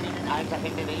 Eliminen a esa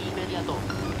gente de inmediato.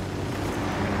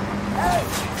 ¡Hey!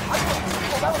 ¡Hay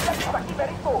unos soldados ya por aquí,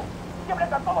 Perico!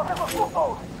 ¡Siembren a todos esos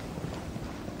putos!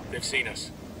 They've seen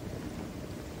us.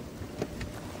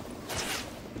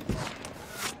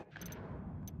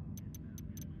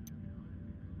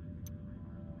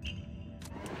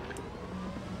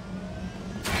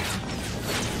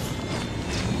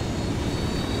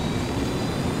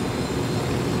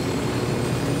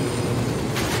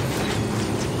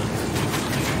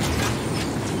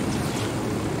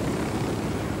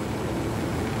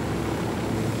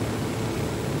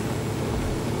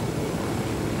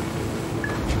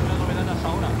 Una novedad hasta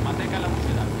ahora.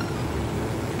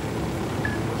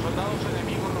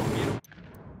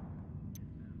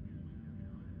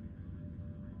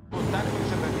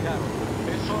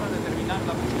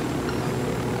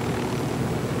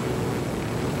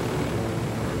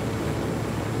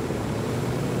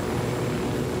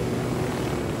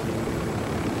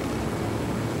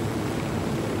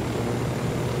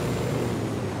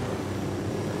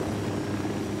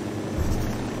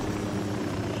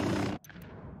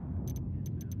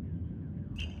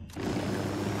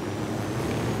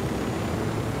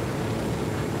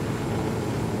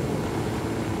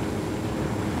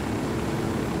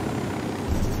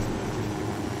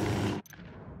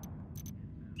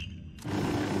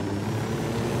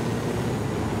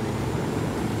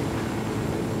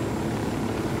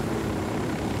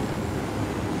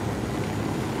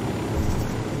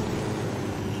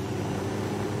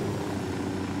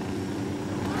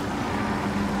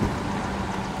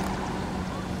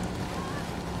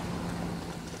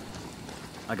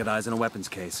 I got eyes on a weapons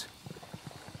case.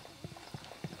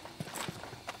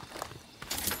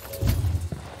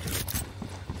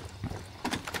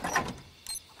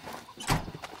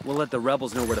 We'll let the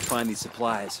rebels know where to find these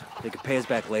supplies. They could pay us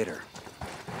back later.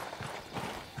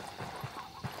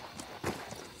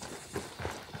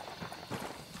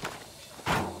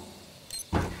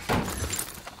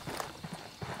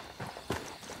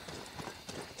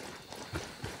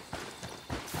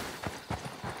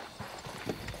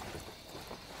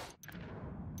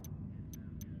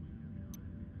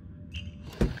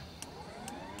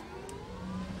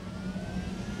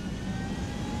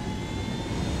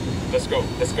 Let's go,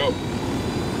 let's go.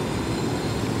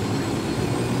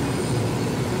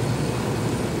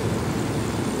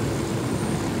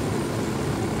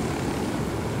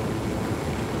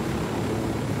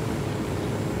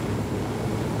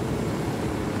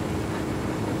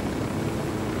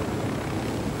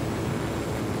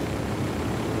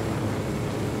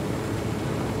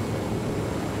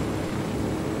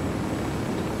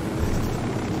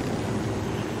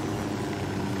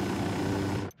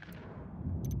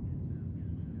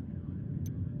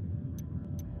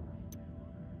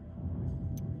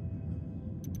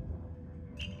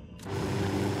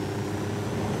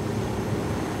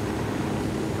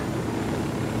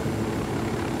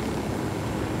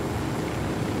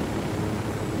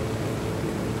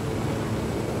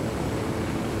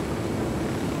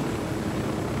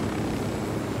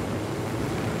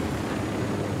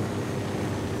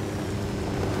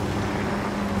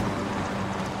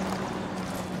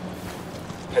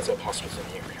 Heads up, hostiles in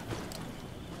the area.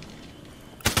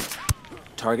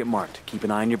 Target marked. Keep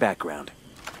an eye on your background.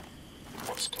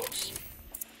 Looks close.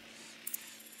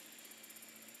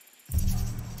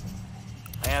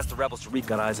 I asked the rebels to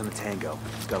got eyes on the Tango.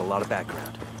 He's got a lot of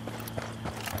background.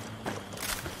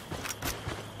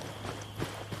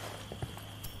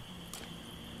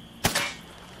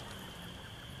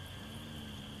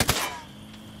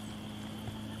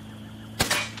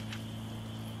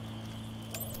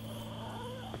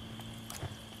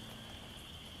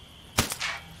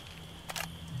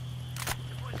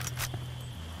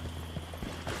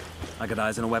 I got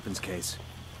eyes on a weapons case.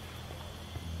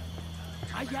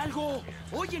 ¡Hay algo!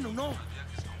 ¡Oyen o no!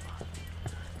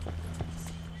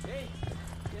 ¡Hey!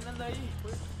 ¿Quién anda ahí?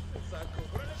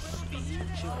 ¡Pinche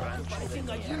rancho! ¡Parecen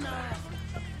gallinas!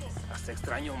 Hasta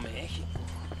extraño México.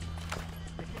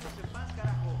 Déjenos en paz,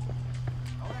 carajo.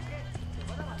 ¿Ahora qué?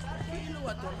 ¿Te van a matar? Tranquilo,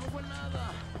 vato, no fue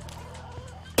nada.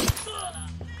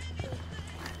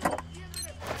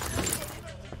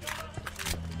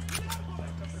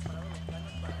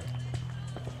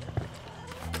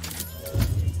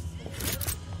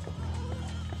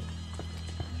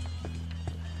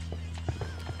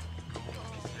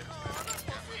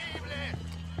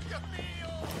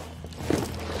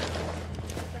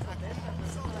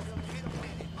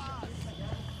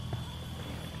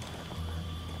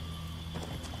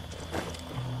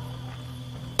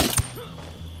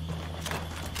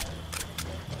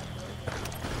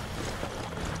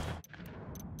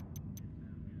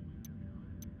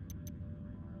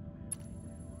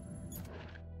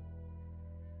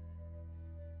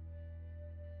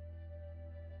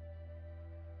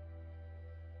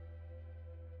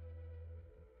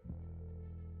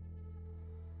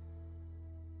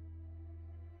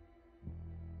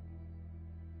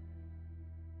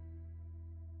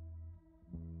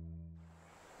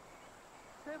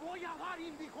 ¡Te voy a dar,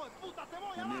 hijo de puta! ¡Te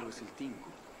voy a dar! Primero es el tinco.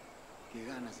 Qué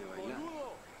ganas de bailar.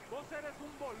 ¡Boludo! Vos eres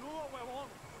un boludo, huevón.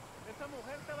 Esa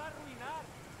mujer te va a arruinar.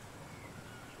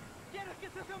 ¿Quieres que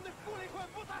se sea un desculo, hijo de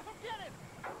puta? ¿Eso quieres?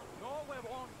 No,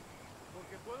 huevón.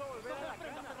 Porque puedo volver a la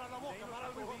cana. La boca,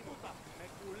 hijo de puta. Me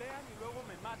culean y luego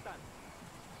me matan.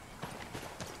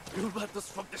 You let us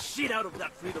fuck the shit out of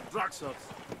that fleet of drug subs.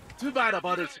 Too bad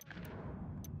about it.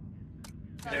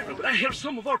 But I hear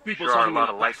some of our people Sure are a talking lot of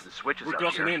about lights and switches we're out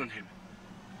closing here. in on him.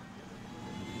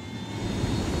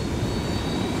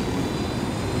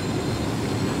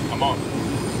 I'm on.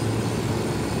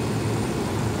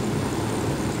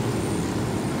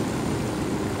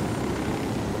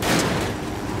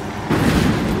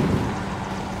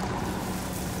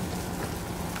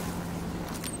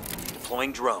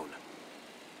 Deploying drone.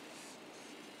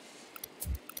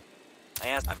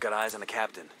 I've got eyes on the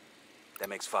captain. That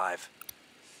makes 5.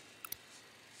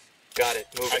 Got it.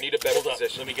 Move. I need a better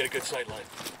position. Let me get a good sight line.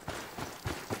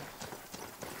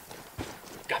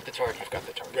 Got the target. I've got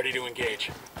the target. Ready to engage.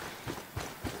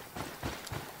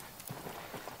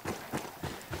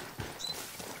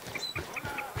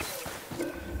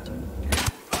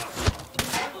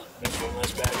 That's one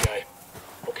less bad guy.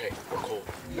 Okay, we're cool.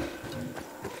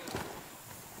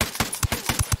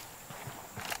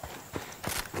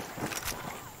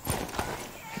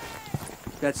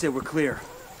 That's it, we're clear.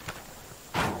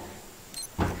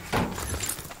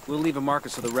 We'll leave a marker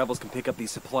so the rebels can pick up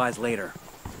these supplies later.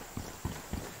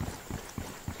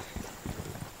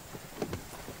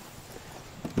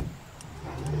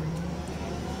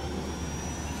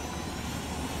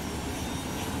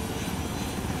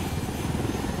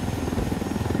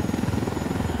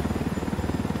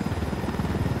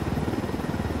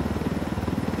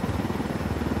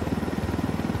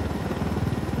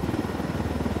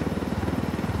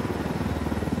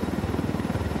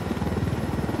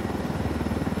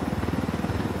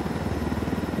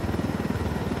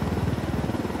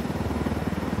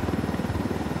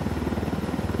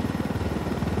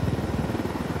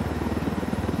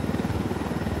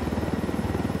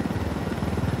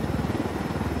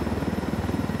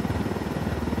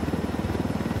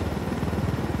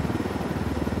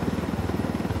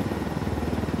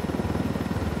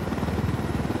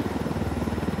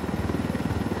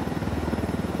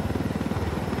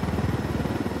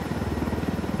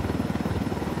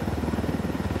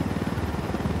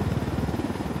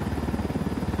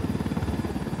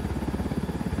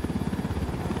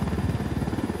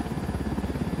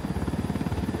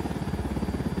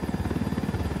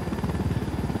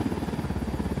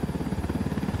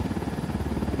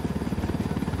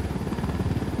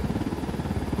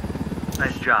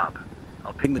 Nice job.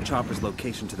 I'll ping the chopper's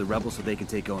location to the rebels so they can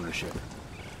take ownership.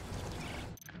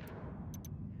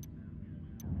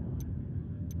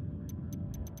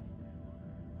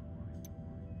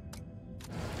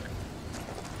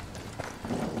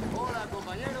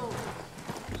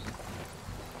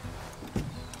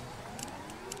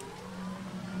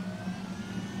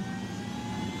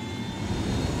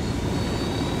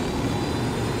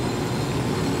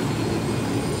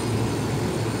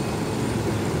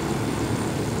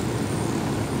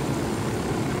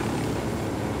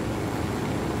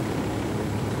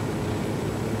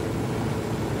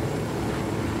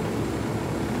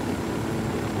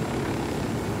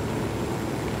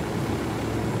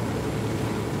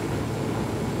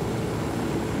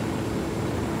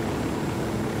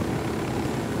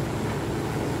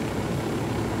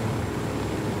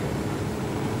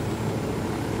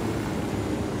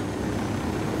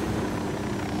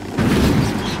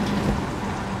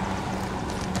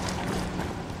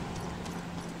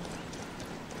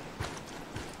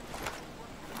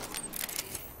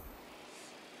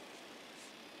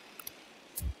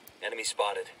 Enemy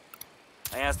spotted.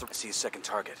 I asked to see a second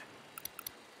target.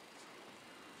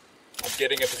 I'm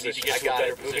getting a position. I got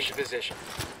it. Moving to position.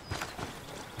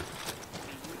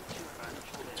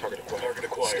 Target acquired. Target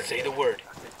acquired. Say the word.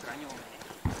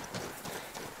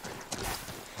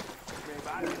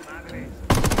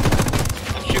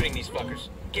 I'm shooting these fuckers.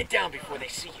 Get down before they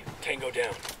see you. Tango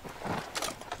down.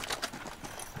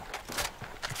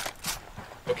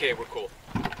 Okay, we're cool.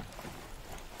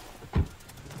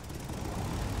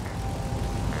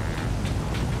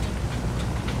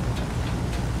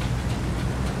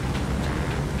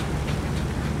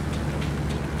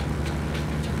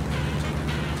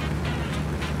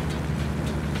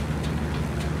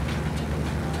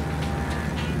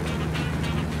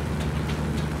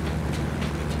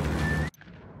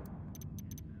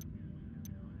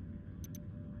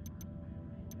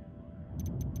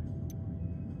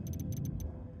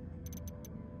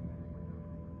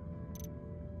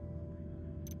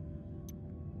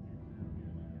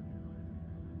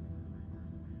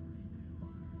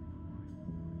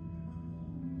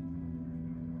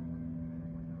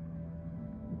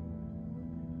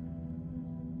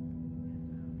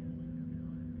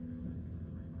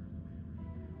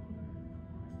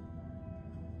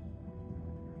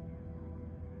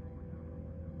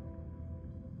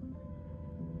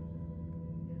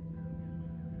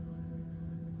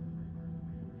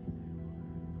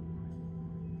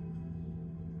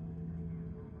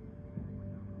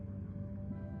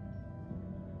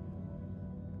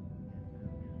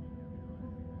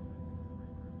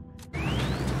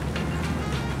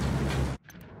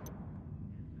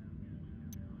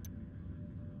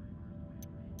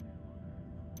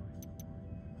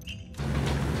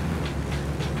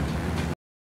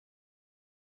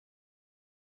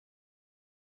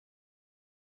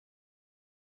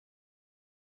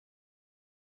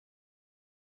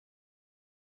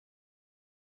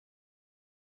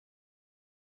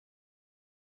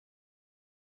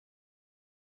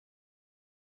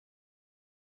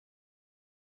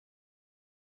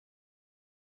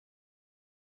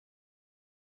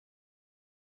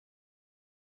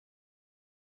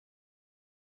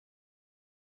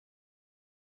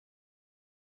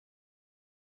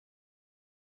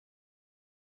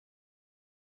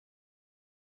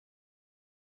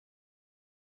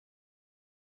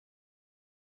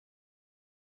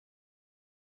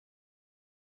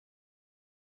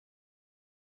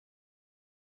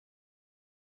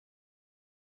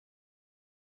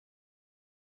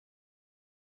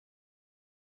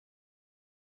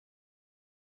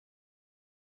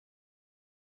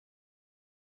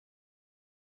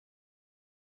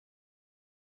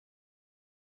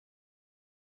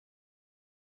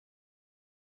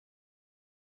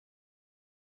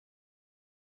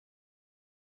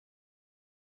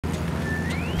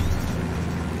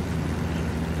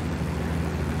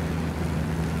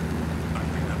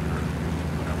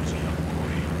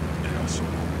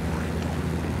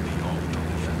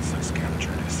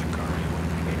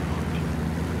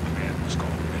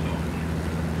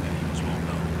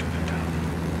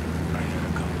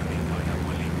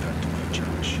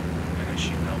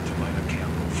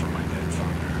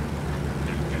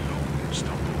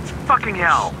 fucking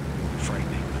hell!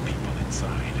 Frightening the people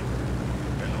inside.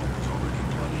 Bello was already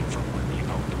bloody from when the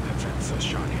autodefensa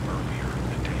shot him earlier in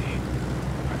the day.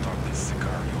 I thought this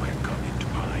Sicario had come in to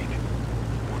hide.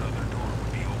 What other door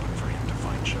would be open for him to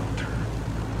find shelter?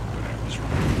 But I was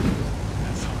wrong.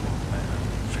 This humble man,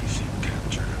 facing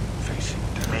capture, facing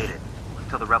death. Made it.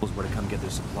 Tell the rebels where to come get their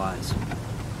supplies.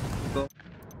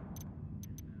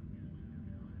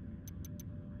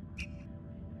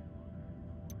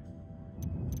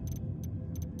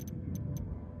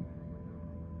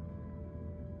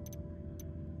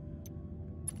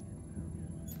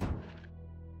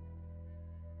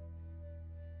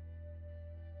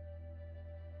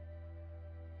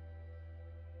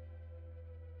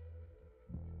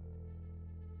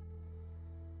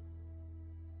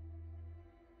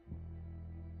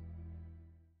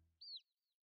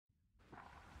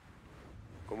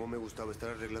 Cómo me gustaba estar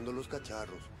arreglando los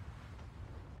cacharros.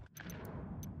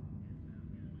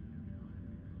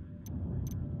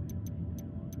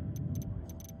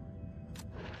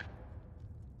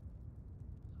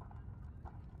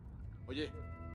 Oye,